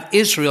have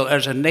Israel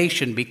as a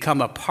nation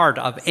become a part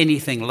of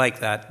anything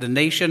like that. The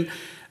nation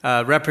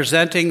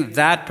representing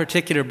that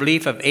particular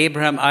belief of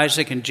Abraham,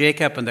 Isaac, and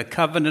Jacob and the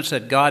covenants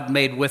that God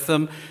made with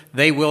them,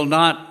 they will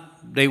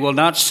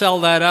not sell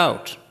that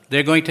out.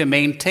 They're going to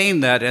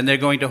maintain that, and they're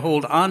going to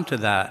hold on to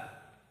that.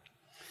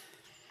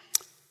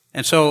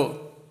 And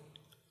so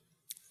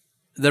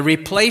the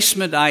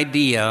replacement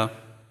idea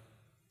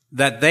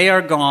that they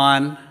are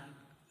gone,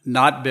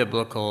 not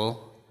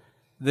biblical.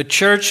 The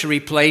church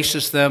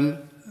replaces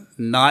them,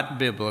 not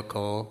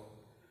biblical.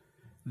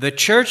 The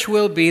church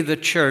will be the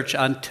church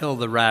until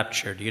the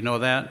rapture. Do you know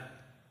that?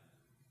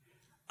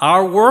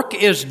 Our work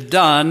is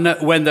done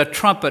when the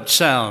trumpet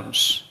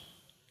sounds,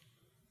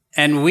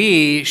 and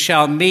we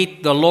shall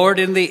meet the Lord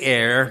in the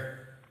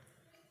air,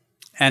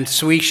 and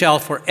we shall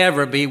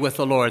forever be with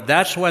the Lord.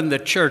 That's when the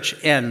church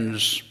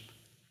ends.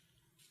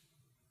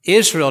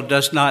 Israel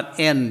does not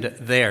end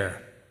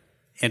there.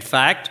 In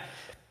fact,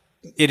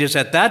 it is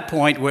at that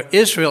point where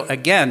Israel,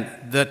 again,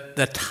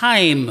 the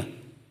time,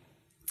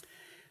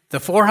 the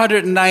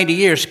 490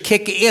 years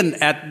kick in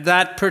at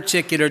that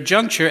particular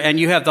juncture, and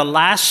you have the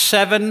last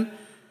 7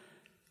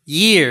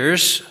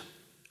 years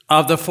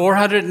of the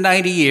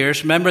 490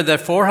 years. Remember that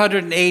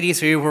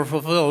 483 were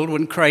fulfilled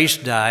when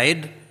Christ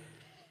died.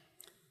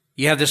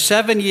 You have the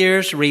 7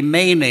 years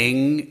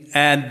remaining,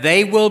 and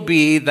they will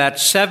be that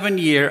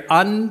 7-year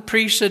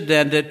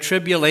unprecedented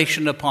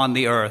tribulation upon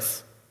the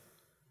earth.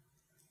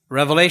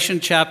 Revelation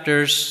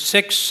chapters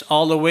 6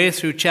 all the way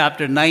through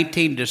chapter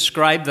 19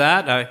 describe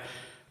that. I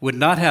would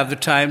not have the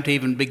time to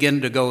even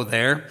begin to go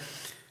there.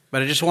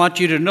 But I just want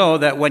you to know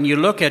that when you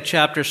look at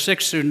chapter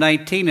 6 through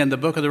 19 in the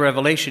book of the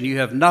Revelation, you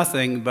have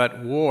nothing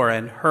but war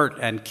and hurt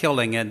and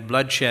killing and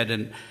bloodshed.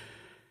 And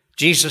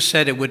Jesus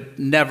said it would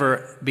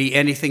never be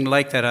anything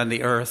like that on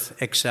the earth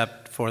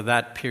except for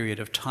that period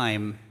of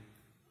time.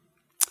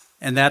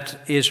 And that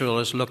Israel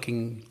is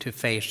looking to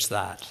face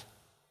that.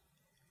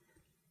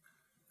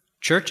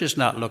 Church is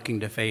not looking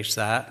to face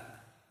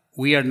that.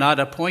 We are not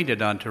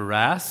appointed unto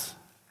wrath.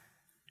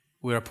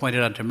 We are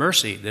appointed unto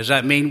mercy. Does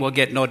that mean we'll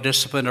get no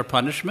discipline or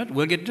punishment?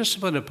 We'll get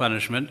discipline or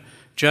punishment.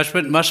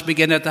 Judgment must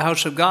begin at the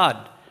house of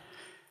God.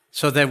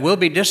 So there will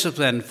be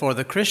discipline for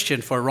the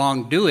Christian for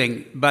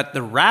wrongdoing, but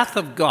the wrath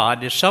of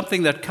God is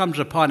something that comes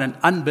upon an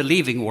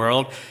unbelieving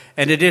world,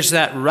 and it is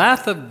that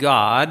wrath of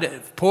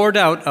God poured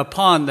out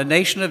upon the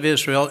nation of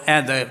Israel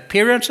and the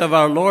appearance of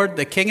our Lord,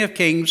 the King of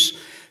Kings,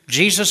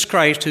 Jesus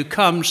Christ, who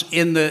comes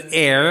in the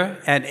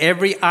air, and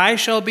every eye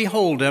shall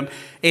behold him.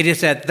 It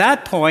is at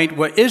that point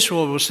where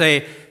Israel will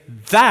say,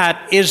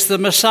 that is the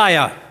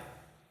Messiah.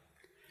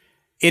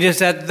 It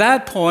is at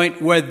that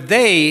point where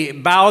they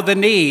bow the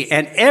knee,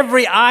 and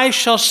every eye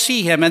shall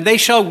see him, and they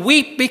shall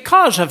weep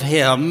because of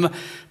him,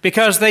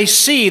 because they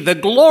see the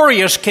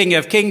glorious King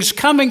of Kings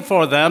coming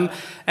for them,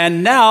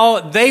 and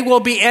now they will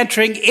be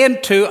entering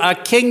into a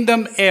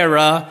kingdom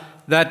era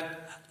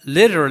that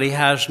literally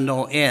has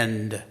no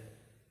end.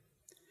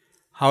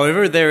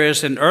 However, there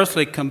is an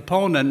earthly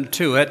component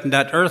to it, and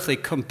that earthly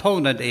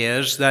component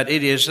is that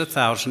it is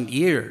 1,000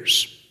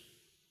 years.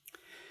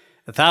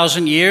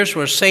 1,000 years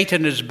where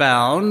Satan is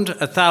bound,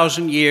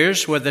 1,000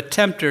 years where the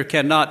tempter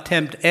cannot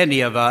tempt any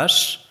of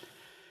us,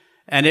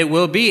 and it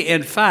will be,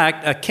 in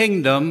fact, a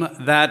kingdom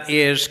that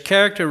is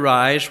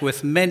characterized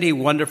with many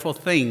wonderful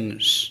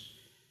things.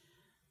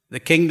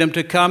 The kingdom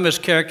to come is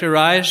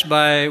characterized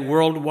by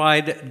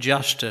worldwide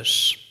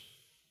justice.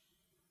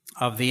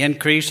 Of the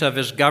increase of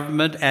his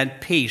government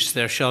and peace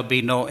there shall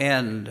be no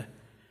end.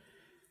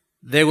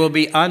 There will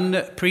be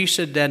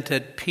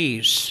unprecedented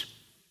peace,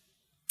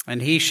 and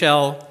he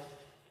shall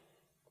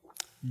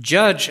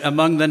judge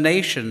among the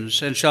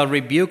nations, and shall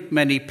rebuke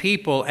many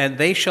people, and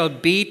they shall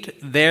beat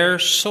their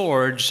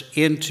swords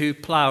into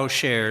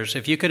plowshares.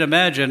 If you can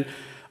imagine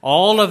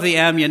all of the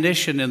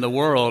ammunition in the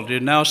world, you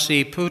now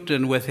see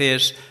Putin with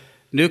his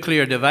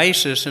nuclear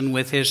devices and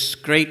with his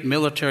great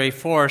military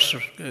force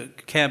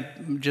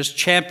just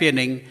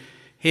championing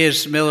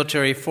his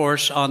military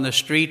force on the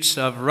streets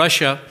of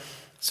Russia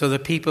so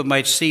that people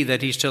might see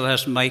that he still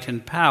has might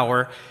and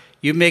power.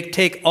 You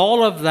take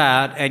all of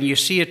that and you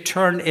see it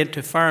turn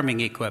into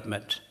farming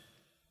equipment.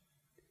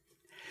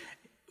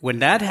 When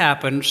that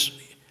happens,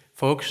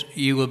 folks,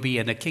 you will be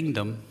in a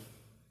kingdom.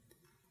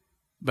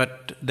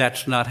 But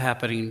that's not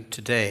happening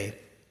today.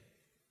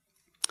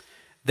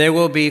 There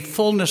will be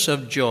fullness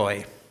of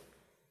joy.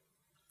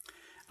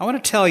 I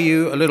want to tell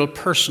you a little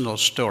personal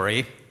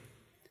story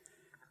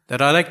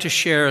that I like to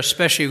share,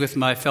 especially with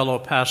my fellow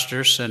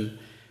pastors, and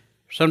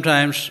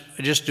sometimes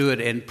I just do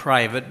it in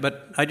private,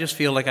 but I just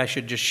feel like I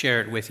should just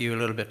share it with you a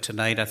little bit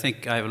tonight. I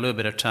think I have a little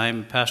bit of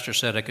time. The pastor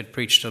said I could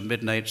preach till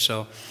midnight,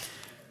 so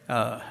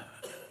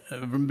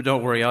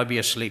don't worry, I'll be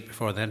asleep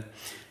before then.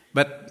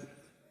 But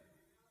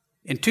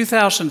in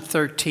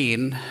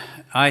 2013,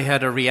 I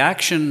had a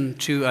reaction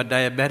to a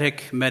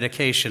diabetic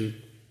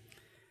medication,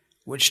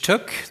 which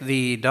took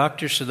the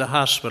doctors to the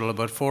hospital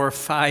about 4 or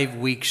 5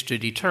 weeks to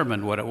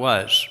determine what it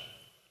was.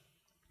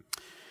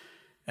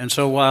 And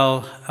so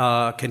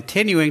while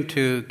continuing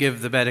to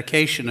give the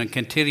medication and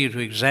continue to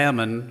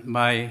examine,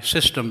 my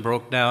system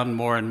broke down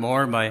more and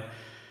more. My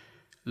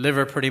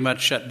liver pretty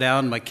much shut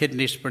down. My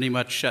kidneys pretty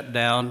much shut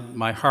down.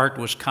 My heart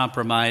was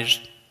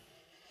compromised.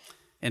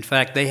 In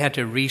fact, they had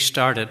to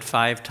restart it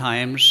 5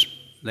 times.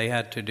 They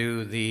had to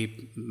do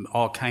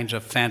all kinds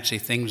of fancy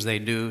things they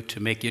do to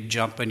make you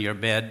jump in your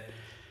bed.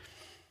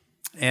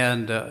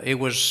 And it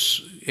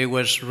was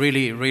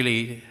really,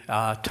 really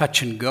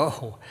touch and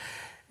go.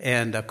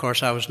 And, of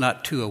course, I was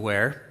not too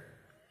aware.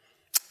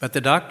 But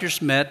the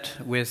doctors met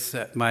with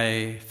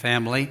my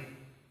family,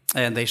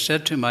 and they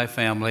said to my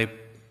family,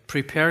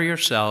 prepare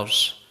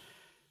yourselves,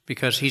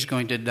 because he's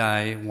going to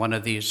die one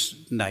of these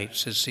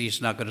nights.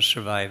 He's not going to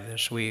survive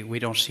this. We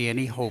don't see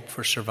any hope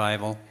for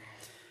survival.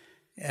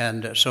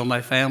 And so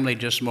my family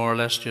just more or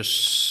less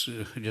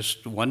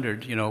just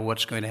wondered,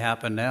 what's going to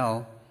happen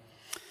now.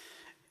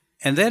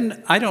 And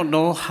then I don't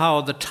know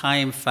how the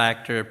time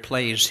factor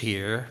plays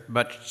here,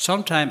 but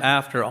sometime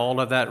after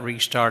all of that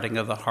restarting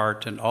of the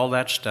heart and all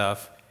that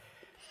stuff,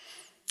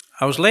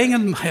 I was laying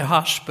in my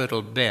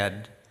hospital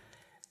bed,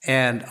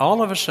 and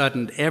all of a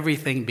sudden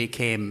everything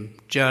became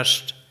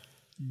just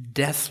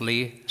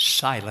deathly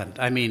silent.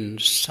 I mean,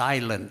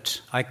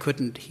 silent. I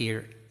couldn't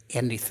hear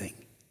anything.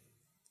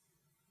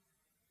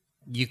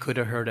 You could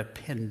have heard a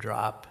pin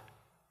drop,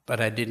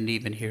 but I didn't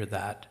even hear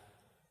that.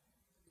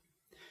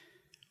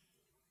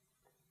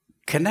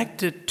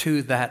 Connected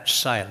to that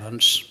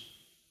silence,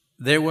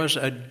 there was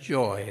a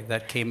joy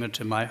that came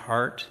into my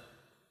heart.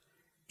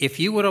 If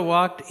you would have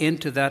walked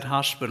into that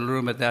hospital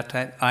room at that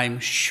time, I'm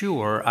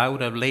sure I would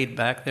have laid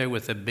back there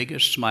with the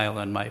biggest smile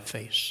on my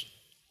face.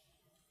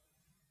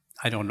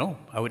 I don't know.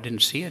 I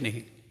didn't see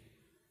anything.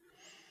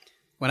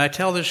 When I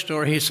tell this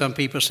story, some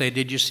people say,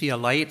 did you see a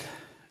light?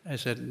 I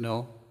said,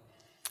 no.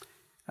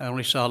 I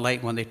only saw a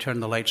light when they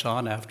turned the lights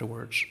on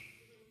afterwards.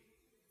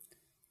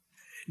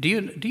 Do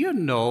you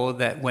know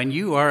that when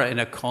you are in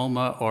a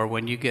coma or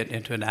when you get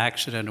into an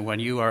accident or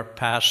when you are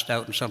passed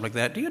out and something like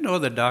that, do you know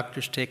the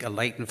doctors take a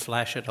light and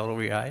flash it all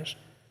over your eyes?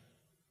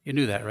 You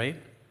knew that, right?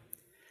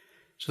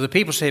 So the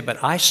people say,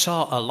 but I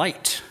saw a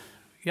light.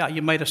 Yeah,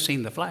 you might have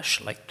seen the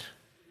flashlight.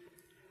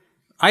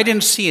 I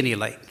didn't see any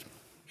light.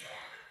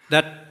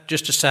 That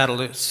just to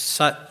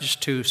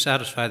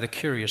satisfy the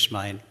curious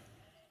mind.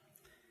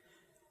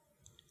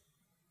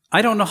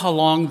 I don't know how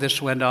long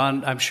this went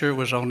on. I'm sure it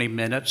was only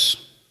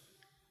minutes.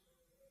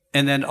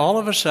 And then all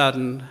of a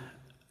sudden,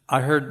 I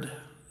heard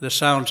the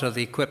sounds of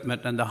the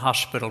equipment and the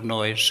hospital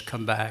noise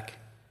come back.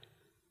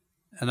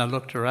 And I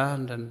looked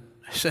around and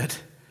I said,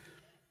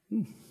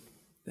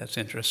 that's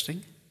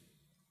interesting.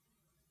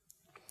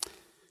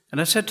 And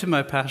I said to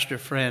my pastor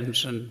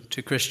friends and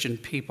to Christian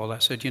people, I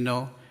said,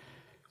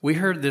 we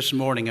heard this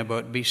morning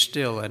about be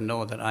still and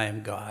know that I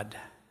am God.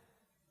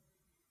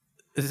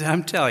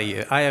 I'm telling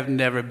you, I have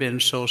never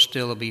been so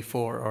still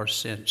before or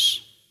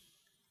since.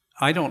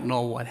 I don't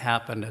know what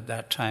happened at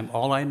that time.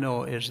 All I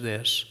know is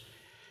this,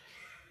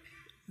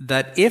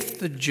 that if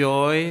the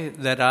joy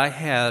that I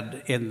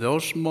had in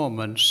those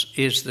moments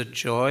is the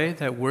joy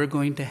that we're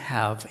going to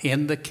have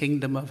in the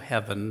kingdom of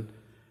heaven,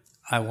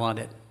 I want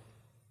it.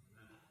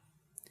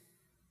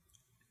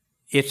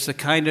 It's the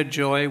kind of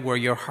joy where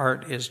your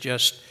heart is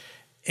just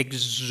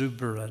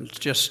exuberant,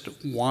 just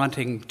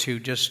wanting to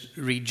just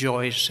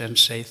rejoice and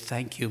say,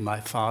 thank you,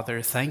 my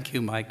Father, thank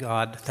you, my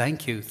God,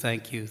 thank you,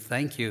 thank you,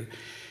 thank you.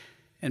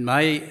 And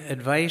my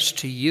advice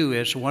to you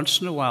is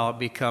once in a while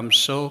become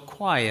so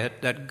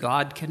quiet that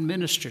God can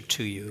minister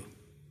to you.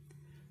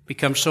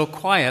 Become so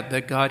quiet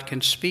that God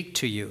can speak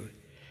to you.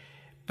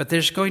 But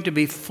there's going to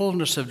be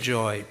fullness of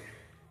joy.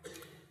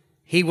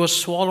 He will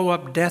swallow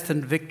up death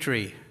and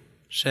victory,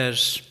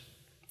 says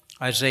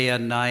Isaiah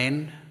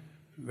 9,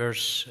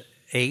 verse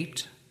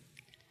 8.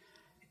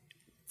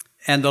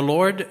 And the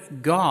Lord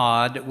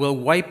God will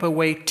wipe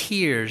away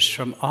tears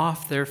from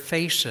off their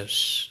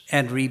faces,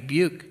 and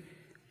rebuke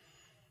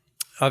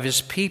of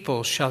his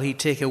people shall he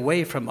take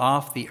away from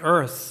off the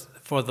earth,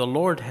 for the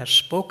Lord has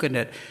spoken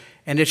it.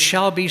 And it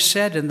shall be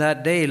said in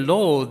that day,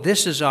 Lo,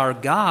 this is our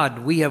God,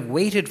 we have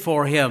waited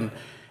for him,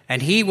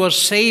 and he will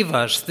save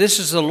us. This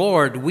is the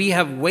Lord, we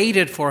have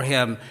waited for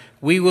him.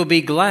 We will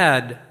be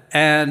glad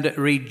and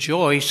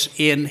rejoice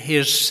in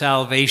his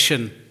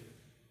salvation.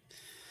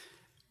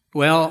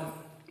 Well,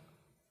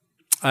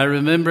 I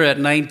remember at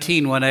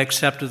 19 when I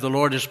accepted the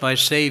Lord as my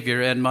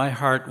Savior, and my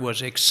heart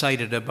was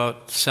excited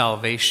about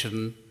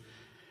salvation.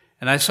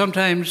 And I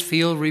sometimes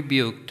feel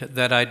rebuked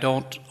that I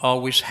don't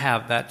always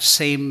have that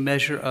same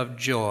measure of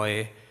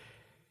joy.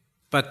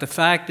 But the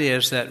fact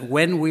is that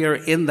when we are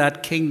in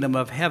that kingdom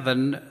of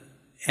heaven,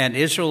 and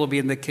Israel will be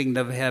in the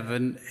kingdom of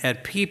heaven,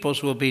 and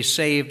peoples will be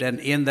saved, and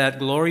in that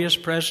glorious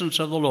presence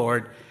of the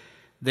Lord,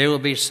 there will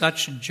be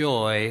such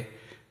joy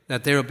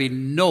that there will be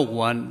no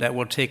one that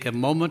will take a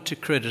moment to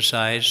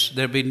criticize.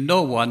 There will be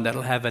no one that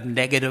will have a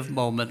negative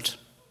moment.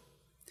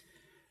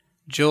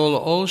 Joel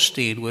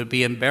Osteen would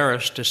be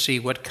embarrassed to see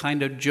what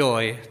kind of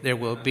joy there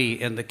will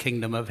be in the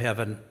kingdom of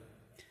heaven.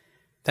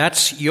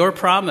 That's your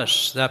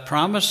promise. That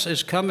promise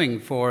is coming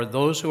for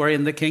those who are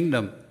in the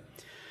kingdom.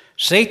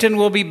 Satan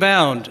will be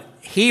bound.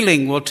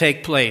 Healing will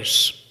take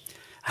place.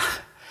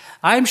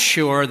 I'm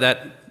sure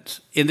that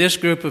in this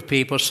group of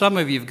people, some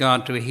of you have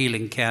gone to a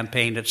healing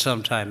campaign at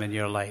some time in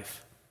your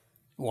life.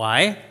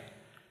 Why?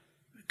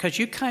 Because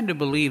you kind of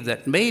believe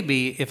that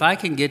maybe if I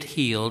can get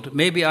healed,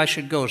 maybe I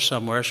should go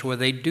somewhere where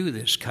they do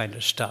this kind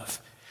of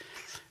stuff.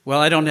 Well,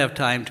 I don't have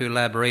time to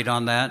elaborate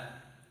on that.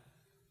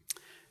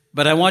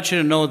 But I want you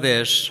to know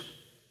this,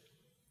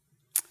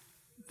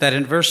 that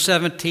in verse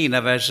 17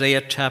 of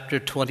Isaiah chapter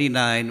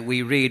 29,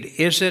 we read,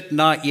 Is it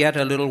not yet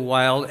a little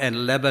while,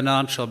 and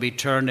Lebanon shall be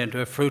turned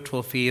into a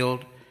fruitful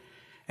field?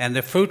 And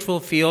the fruitful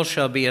field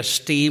shall be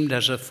esteemed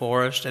as a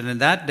forest, and in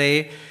that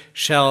day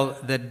shall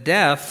the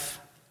deaf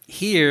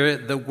hear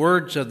the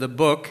words of the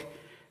book,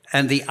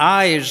 and the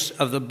eyes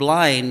of the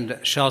blind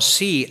shall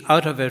see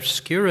out of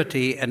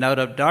obscurity and out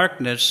of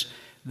darkness.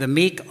 The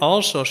meek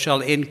also shall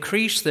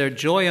increase their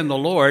joy in the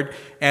Lord,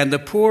 and the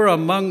poor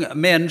among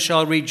men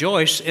shall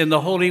rejoice in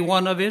the Holy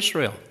One of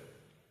Israel.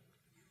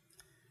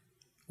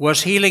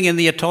 Was healing in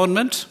the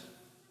atonement?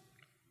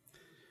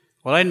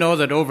 Well, I know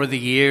that over the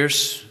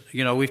years,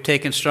 we've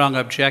taken strong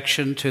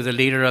objection to the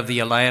leader of the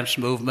Alliance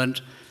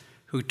movement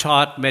who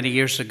taught many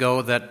years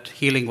ago that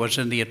healing was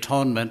in the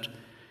atonement.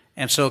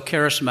 And so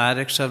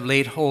charismatics have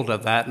laid hold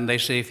of that, and they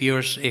say,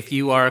 if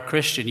you are a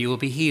Christian, you will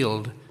be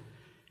healed.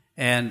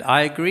 And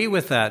I agree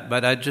with that,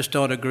 but I just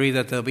don't agree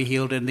that they'll be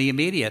healed in the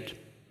immediate.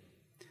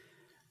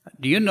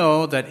 Do you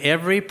know that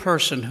every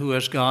person who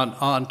has gone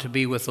on to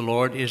be with the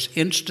Lord is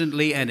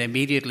instantly and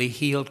immediately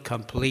healed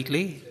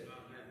completely?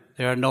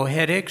 There are no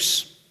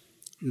headaches,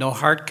 no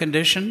heart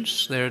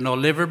conditions, there are no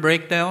liver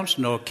breakdowns,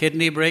 no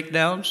kidney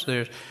breakdowns,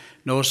 there's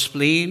no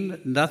spleen,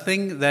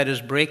 nothing that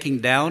is breaking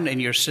down in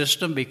your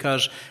system,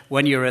 because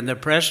when you're in the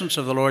presence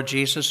of the Lord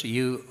Jesus,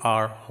 you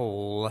are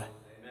whole. Amen.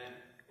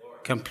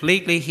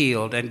 Completely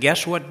healed. And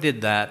guess what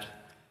did that?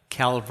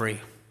 Calvary.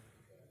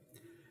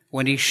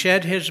 When he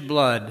shed his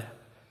blood,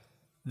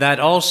 that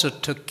also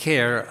took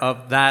care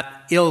of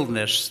that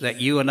illness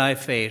that you and I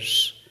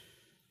face.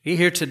 You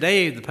hear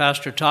today the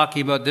pastor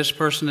talking about this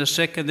person is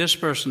sick and this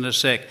person is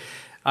sick.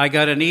 I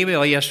got an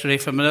email yesterday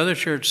from another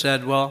church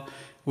said, well,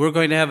 we're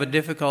going to have a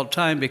difficult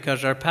time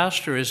because our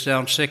pastor is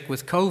down sick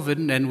with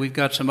COVID, and we've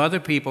got some other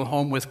people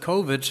home with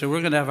COVID, so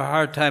we're going to have a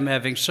hard time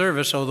having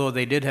service, although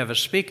they did have a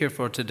speaker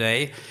for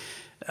today.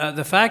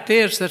 The fact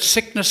is that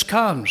sickness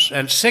comes,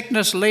 and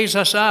sickness lays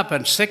us up,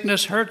 and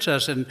sickness hurts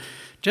us, and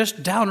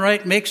just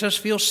downright makes us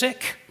feel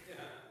sick.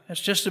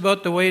 That's just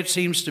about the way it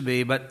seems to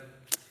be, but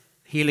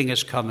healing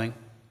is coming.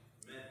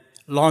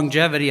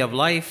 Longevity of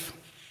life.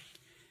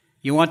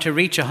 You want to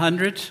reach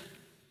 100?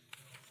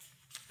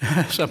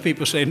 Some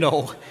people say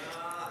no.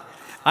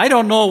 I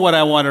don't know what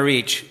I want to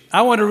reach.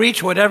 I want to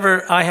reach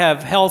whatever I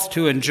have health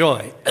to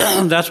enjoy.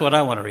 That's what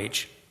I want to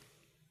reach.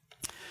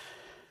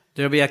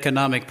 There'll be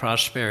economic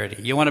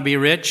prosperity. You want to be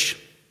rich?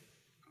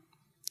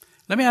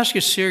 Let me ask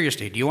you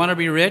seriously. Do you want to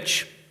be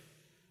rich?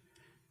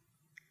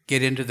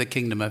 Get into the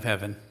kingdom of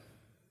heaven.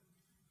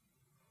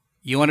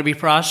 You want to be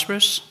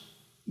prosperous?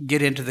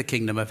 Get into the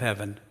kingdom of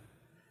heaven.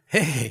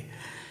 Hey,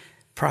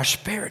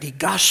 prosperity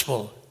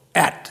gospel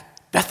at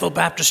Bethel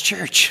Baptist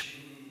Church.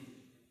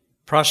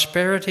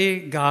 Prosperity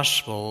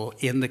gospel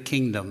in the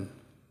kingdom.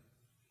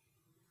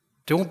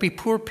 There won't be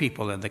poor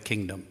people in the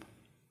kingdom.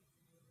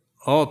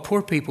 Oh,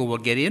 poor people will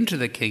get into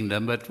the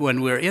kingdom, but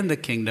when we're in the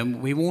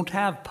kingdom, we won't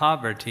have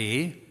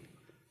poverty.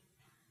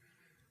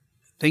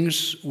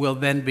 Things will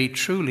then be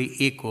truly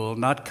equal,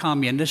 not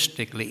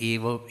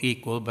communistically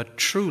equal, but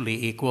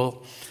truly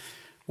equal,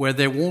 where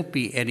there won't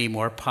be any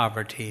more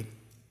poverty.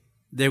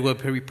 There will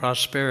be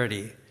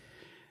prosperity.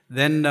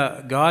 Then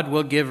God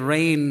will give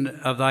rain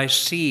of thy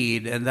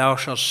seed, and thou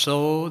shalt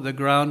sow the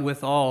ground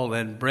withal,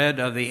 and bread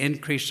of the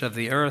increase of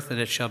the earth, and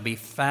it shall be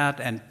fat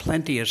and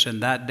plenteous. In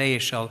that day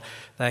shall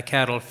thy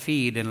cattle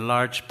feed in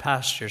large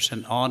pastures,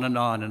 and on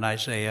in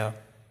Isaiah.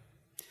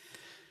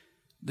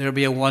 There'll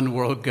be a one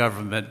world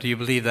government. Do you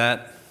believe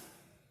that?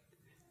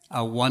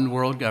 A one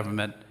world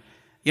government.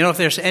 You know, if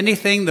there's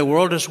anything the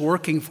world is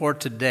working for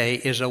today,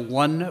 is a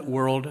one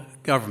world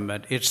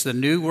government. It's the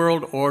New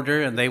World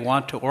Order, and they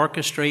want to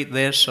orchestrate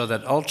this so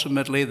that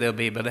ultimately they'll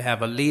be able to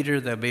have a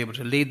leader, they'll be able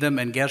to lead them,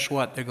 and guess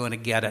what? They're going to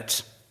get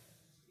it.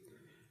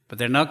 But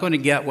they're not going to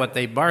get what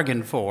they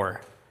bargained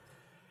for.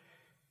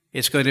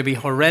 It's going to be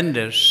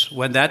horrendous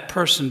when that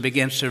person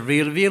begins to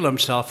reveal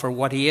himself for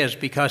what he is,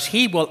 because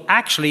he will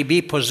actually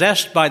be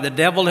possessed by the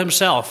devil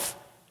himself.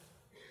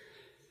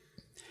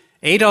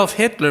 Adolf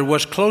Hitler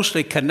was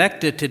closely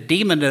connected to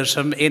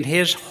demonism in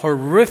his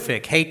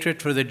horrific hatred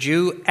for the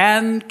Jew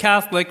and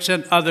Catholics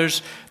and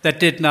others that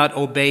did not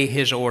obey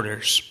his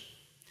orders.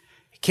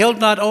 He killed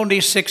not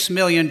only 6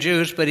 million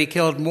Jews, but he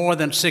killed more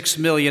than 6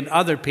 million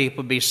other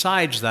people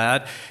besides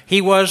that. He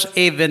was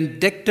a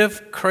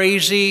vindictive,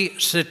 crazy,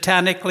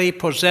 satanically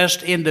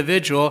possessed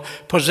individual,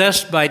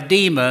 possessed by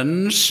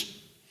demons.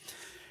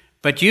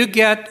 But you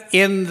get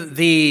in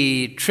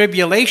the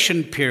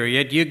tribulation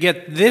period, you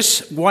get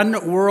this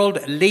one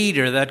world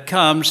leader that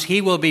comes,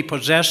 he will be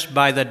possessed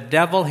by the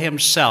devil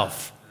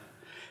himself,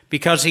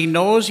 because he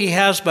knows he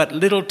has but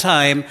little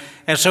time,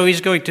 and so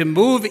he's going to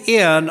move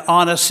in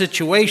on a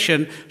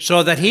situation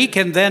so that he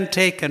can then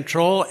take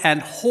control and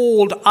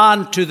hold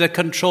on to the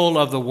control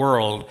of the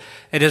world.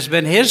 It has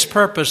been his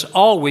purpose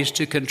always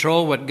to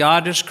control what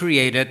God has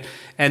created,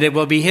 and it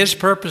will be his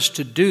purpose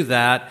to do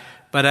that.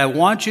 But I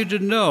want you to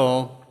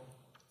know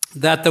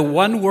that the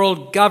one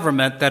world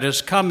government that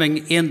is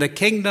coming in the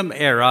kingdom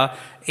era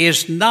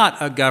is not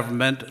a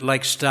government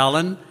like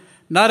Stalin,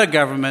 not a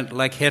government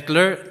like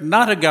Hitler,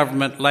 not a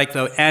government like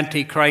the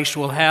Antichrist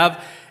will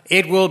have.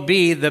 It will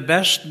be the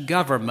best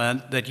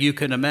government that you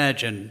can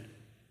imagine.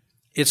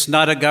 It's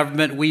not a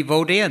government we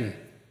vote in.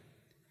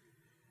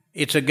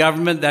 It's a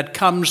government that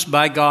comes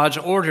by God's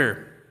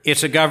order.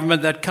 It's a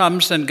government that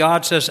comes and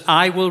God says,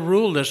 I will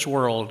rule this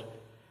world.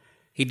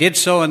 He did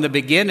so in the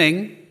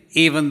beginning,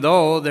 even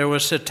though there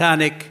was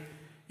satanic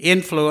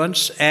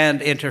influence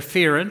and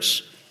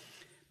interference.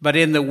 But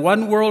in the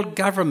one world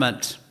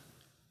government,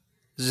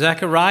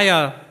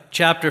 Zechariah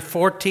chapter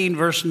 14,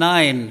 verse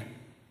 9,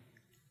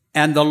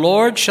 and the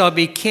Lord shall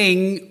be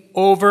king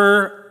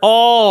over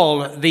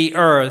all the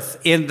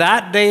earth. In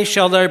that day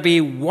shall there be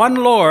one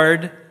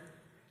Lord,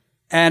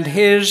 and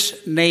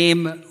his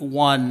name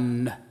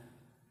one.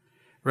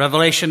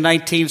 Revelation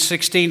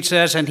 19:16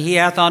 says, and he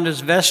hath on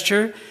his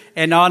vesture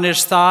and on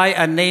his thigh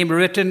a name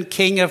written,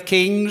 King of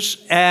Kings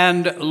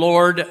and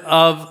Lord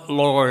of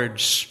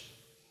Lords.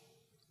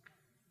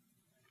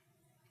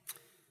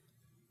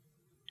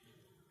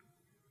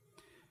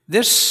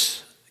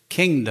 This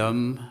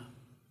kingdom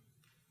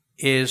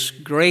is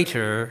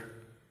greater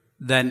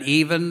than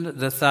even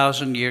the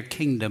 1,000-year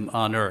kingdom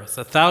on earth.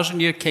 The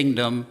 1,000-year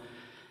kingdom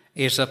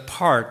is a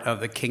part of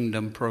the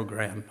kingdom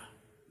program.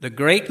 The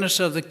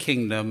greatness of the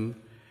kingdom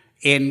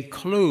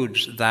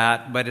includes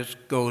that, but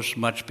it goes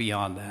much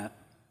beyond that.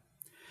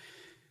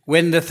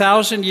 When the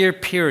 1,000-year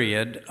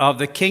period of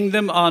the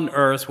kingdom on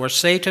earth where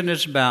Satan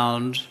is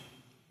bound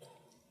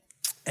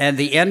and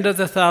the end of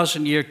the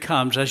 1,000-year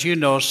comes, as you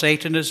know,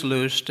 Satan is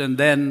loosed, and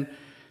then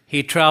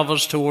he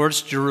travels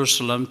towards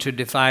Jerusalem to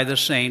defy the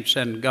saints,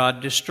 and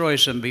God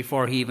destroys him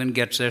before he even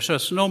gets there. So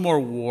it's no more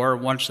war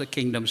once the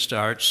kingdom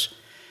starts.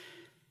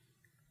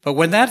 But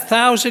when that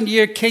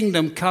 1,000-year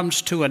kingdom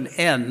comes to an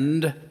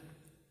end,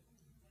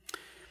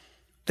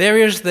 there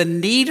is the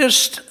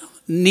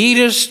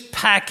neatest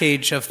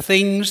package of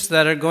things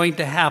that are going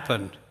to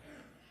happen.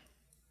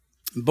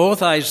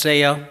 Both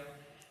Isaiah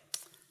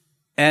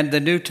and the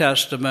New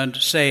Testament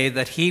say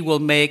that he will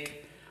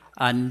make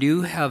a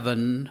new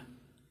heaven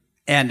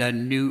and a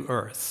new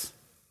earth.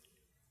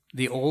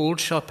 The old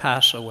shall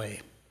pass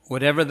away.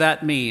 Whatever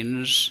that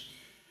means,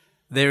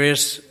 there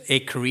is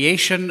a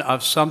creation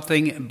of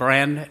something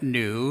brand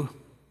new.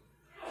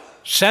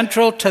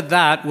 Central to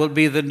that will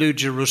be the New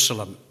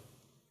Jerusalem.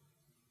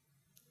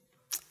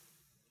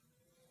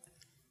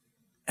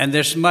 And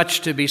there's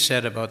much to be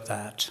said about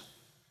that.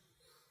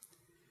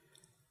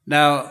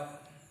 Now,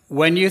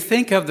 when you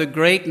think of the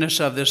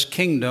greatness of this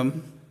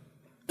kingdom,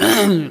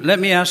 let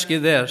me ask you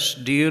this.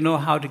 Do you know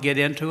how to get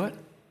into it?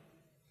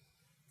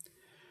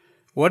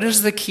 What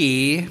is the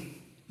key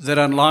that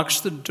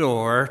unlocks the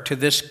door to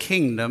this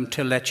kingdom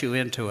to let you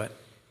into it?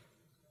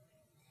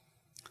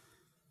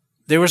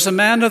 There was a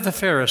man of the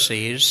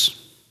Pharisees,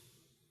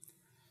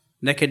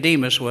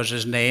 Nicodemus was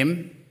his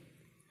name.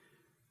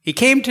 He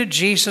came to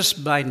Jesus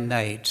by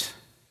night,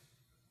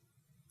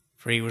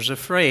 for he was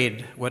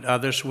afraid what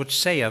others would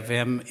say of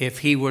him if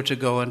he were to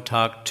go and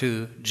talk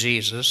to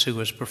Jesus, who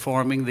was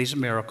performing these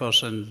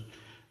miracles and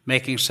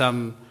making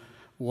some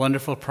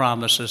wonderful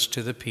promises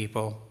to the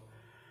people.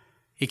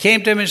 He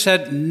came to him and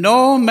said,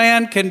 no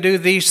man can do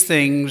these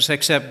things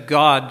except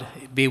God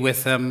be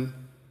with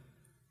them.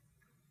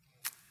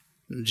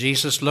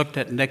 Jesus looked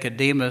at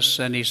Nicodemus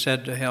and he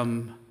said to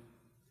him,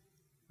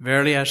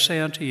 verily I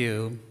say unto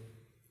you,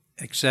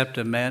 except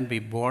a man be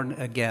born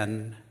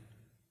again,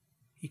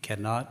 he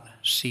cannot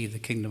see the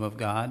kingdom of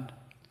God.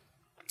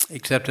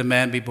 Except a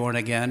man be born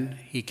again,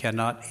 he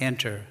cannot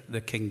enter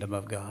the kingdom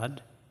of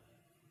God.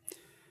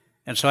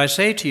 And so I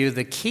say to you,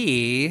 the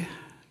key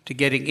to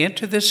getting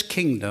into this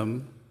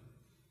kingdom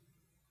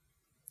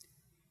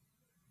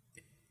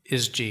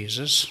is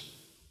Jesus.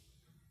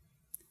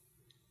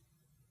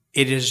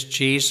 It is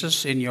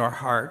Jesus in your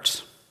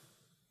heart.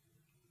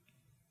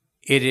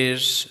 It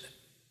is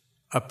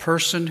a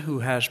person who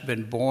has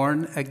been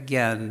born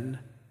again,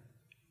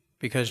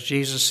 because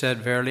Jesus said,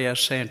 verily I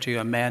say unto you,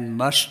 a man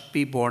must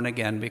be born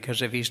again,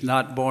 because if he's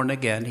not born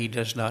again, he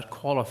does not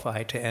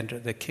qualify to enter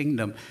the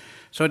kingdom.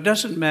 So it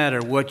doesn't matter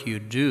what you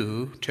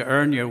do to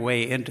earn your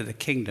way into the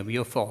kingdom,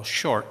 you'll fall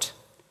short.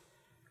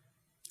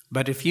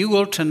 But if you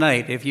will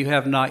tonight, if you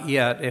have not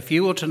yet, if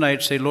you will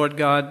tonight say, Lord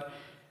God,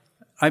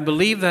 I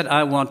believe that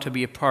I want to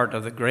be a part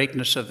of the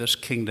greatness of this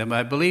kingdom.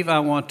 I believe I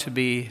want to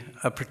be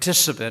a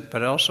participant,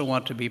 but I also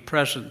want to be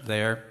present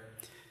there.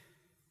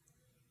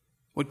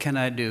 What can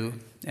I do?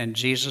 And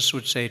Jesus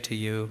would say to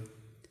you,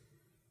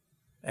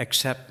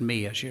 accept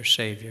me as your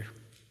Savior.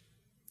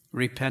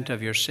 Repent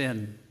of your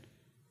sin.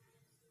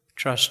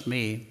 Trust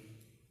me.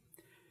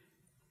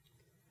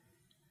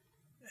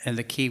 And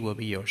the key will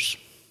be yours.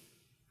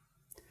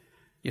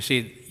 You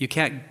see, you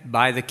can't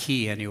buy the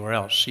key anywhere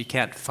else. You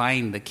can't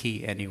find the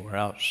key anywhere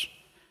else.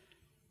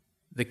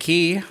 The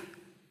key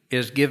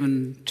is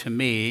given to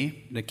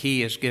me. The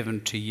key is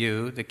given to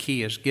you. The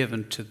key is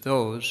given to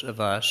those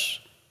of us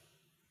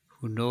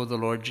who know the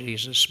Lord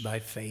Jesus by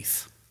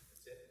faith.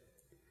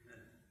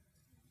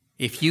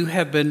 If you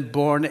have been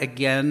born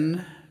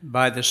again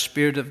by the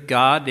Spirit of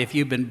God, if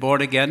you've been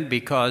born again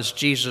because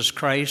Jesus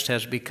Christ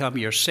has become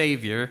your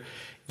Savior,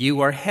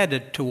 you are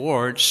headed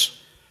towards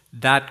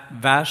that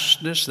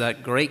vastness,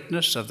 that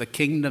greatness of the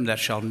kingdom that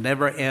shall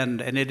never end.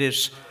 And it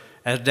is,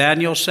 as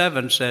Daniel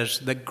 7 says,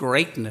 the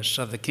greatness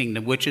of the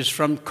kingdom, which is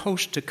from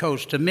coast to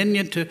coast,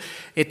 dominion to,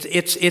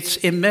 it's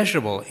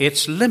immeasurable,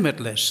 it's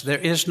limitless, there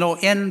is no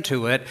end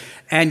to it,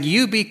 and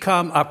you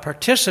become a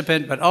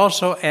participant, but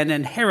also an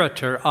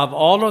inheritor of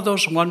all of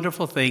those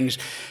wonderful things,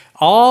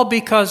 all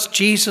because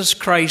Jesus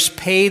Christ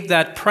paid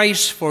that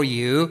price for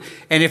you,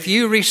 and if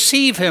you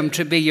receive Him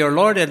to be your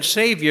Lord and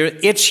Savior,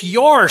 it's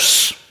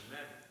yours.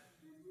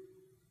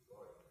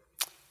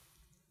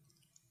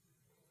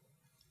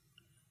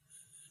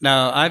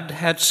 Now, I've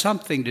had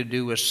something to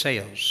do with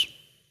sales,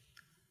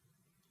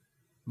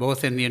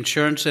 both in the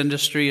insurance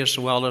industry as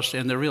well as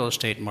in the real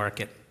estate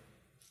market.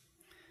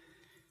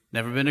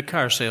 Never been a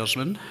car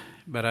salesman,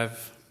 but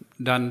I've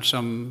done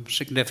some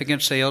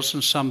significant sales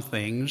in some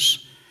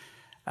things.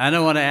 And I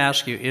want to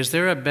ask you, is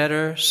there a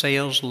better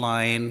sales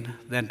line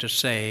than to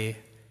say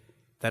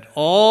that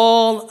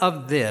all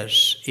of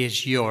this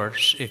is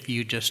yours if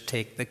you just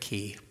take the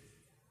key?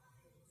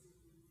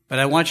 But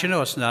I want you to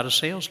know it's not a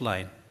sales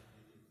line.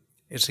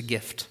 It's a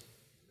gift.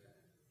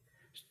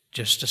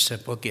 Just a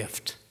simple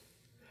gift.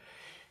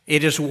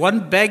 It is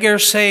one beggar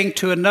saying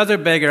to another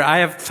beggar, I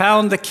have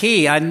found the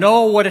key. I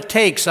know what it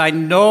takes. I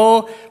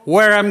know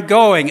where I'm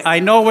going.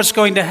 I know what's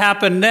going to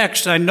happen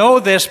next. I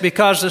know this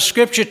because the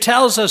Scripture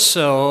tells us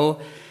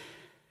so.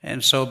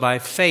 And so by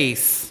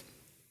faith,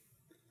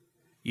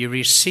 you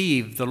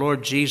receive the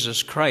Lord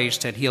Jesus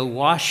Christ, and He'll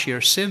wash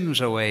your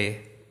sins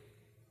away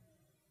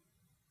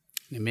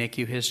and make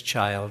you His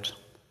child,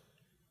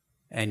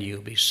 and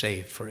you'll be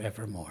saved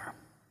forevermore.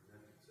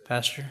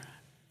 Pastor?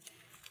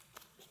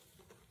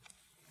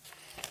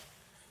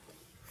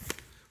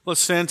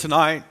 Let's stand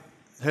tonight,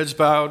 heads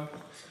bowed.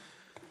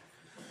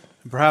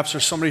 And perhaps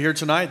there's somebody here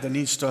tonight that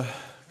needs to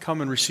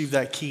come and receive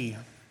that key.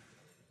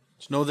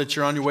 Just know that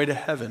you're on your way to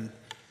heaven.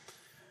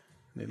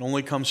 And it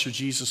only comes through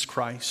Jesus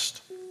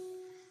Christ.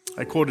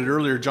 I quoted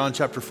earlier John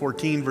chapter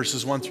 14,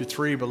 verses 1 through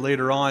 3, but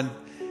later on,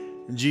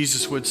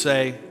 Jesus would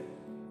say,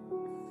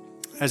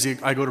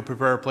 I go to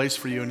prepare a place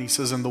for you, and He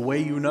says, and the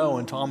way you know.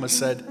 And Thomas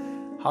said,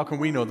 how can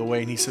we know the way?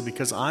 And He said,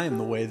 because I am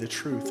the way, the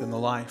truth, and the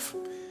life.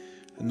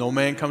 And no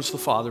man comes to the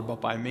Father but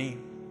by me.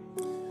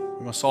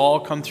 We must all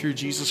come through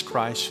Jesus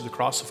Christ, through the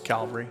cross of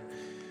Calvary,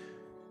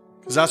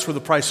 because that's where the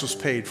price was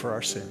paid for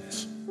our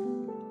sins.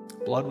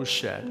 Blood was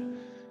shed.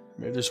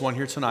 Maybe there's one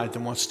here tonight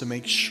that wants to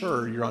make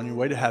sure you're on your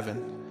way to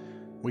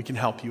heaven. We can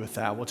help you with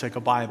that. We'll take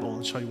a Bible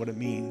and show you what it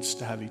means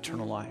to have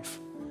eternal life.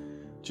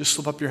 Just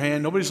slip up your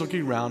hand. Nobody's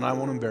looking around. I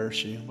won't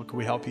embarrass you. But can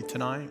we help you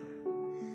tonight?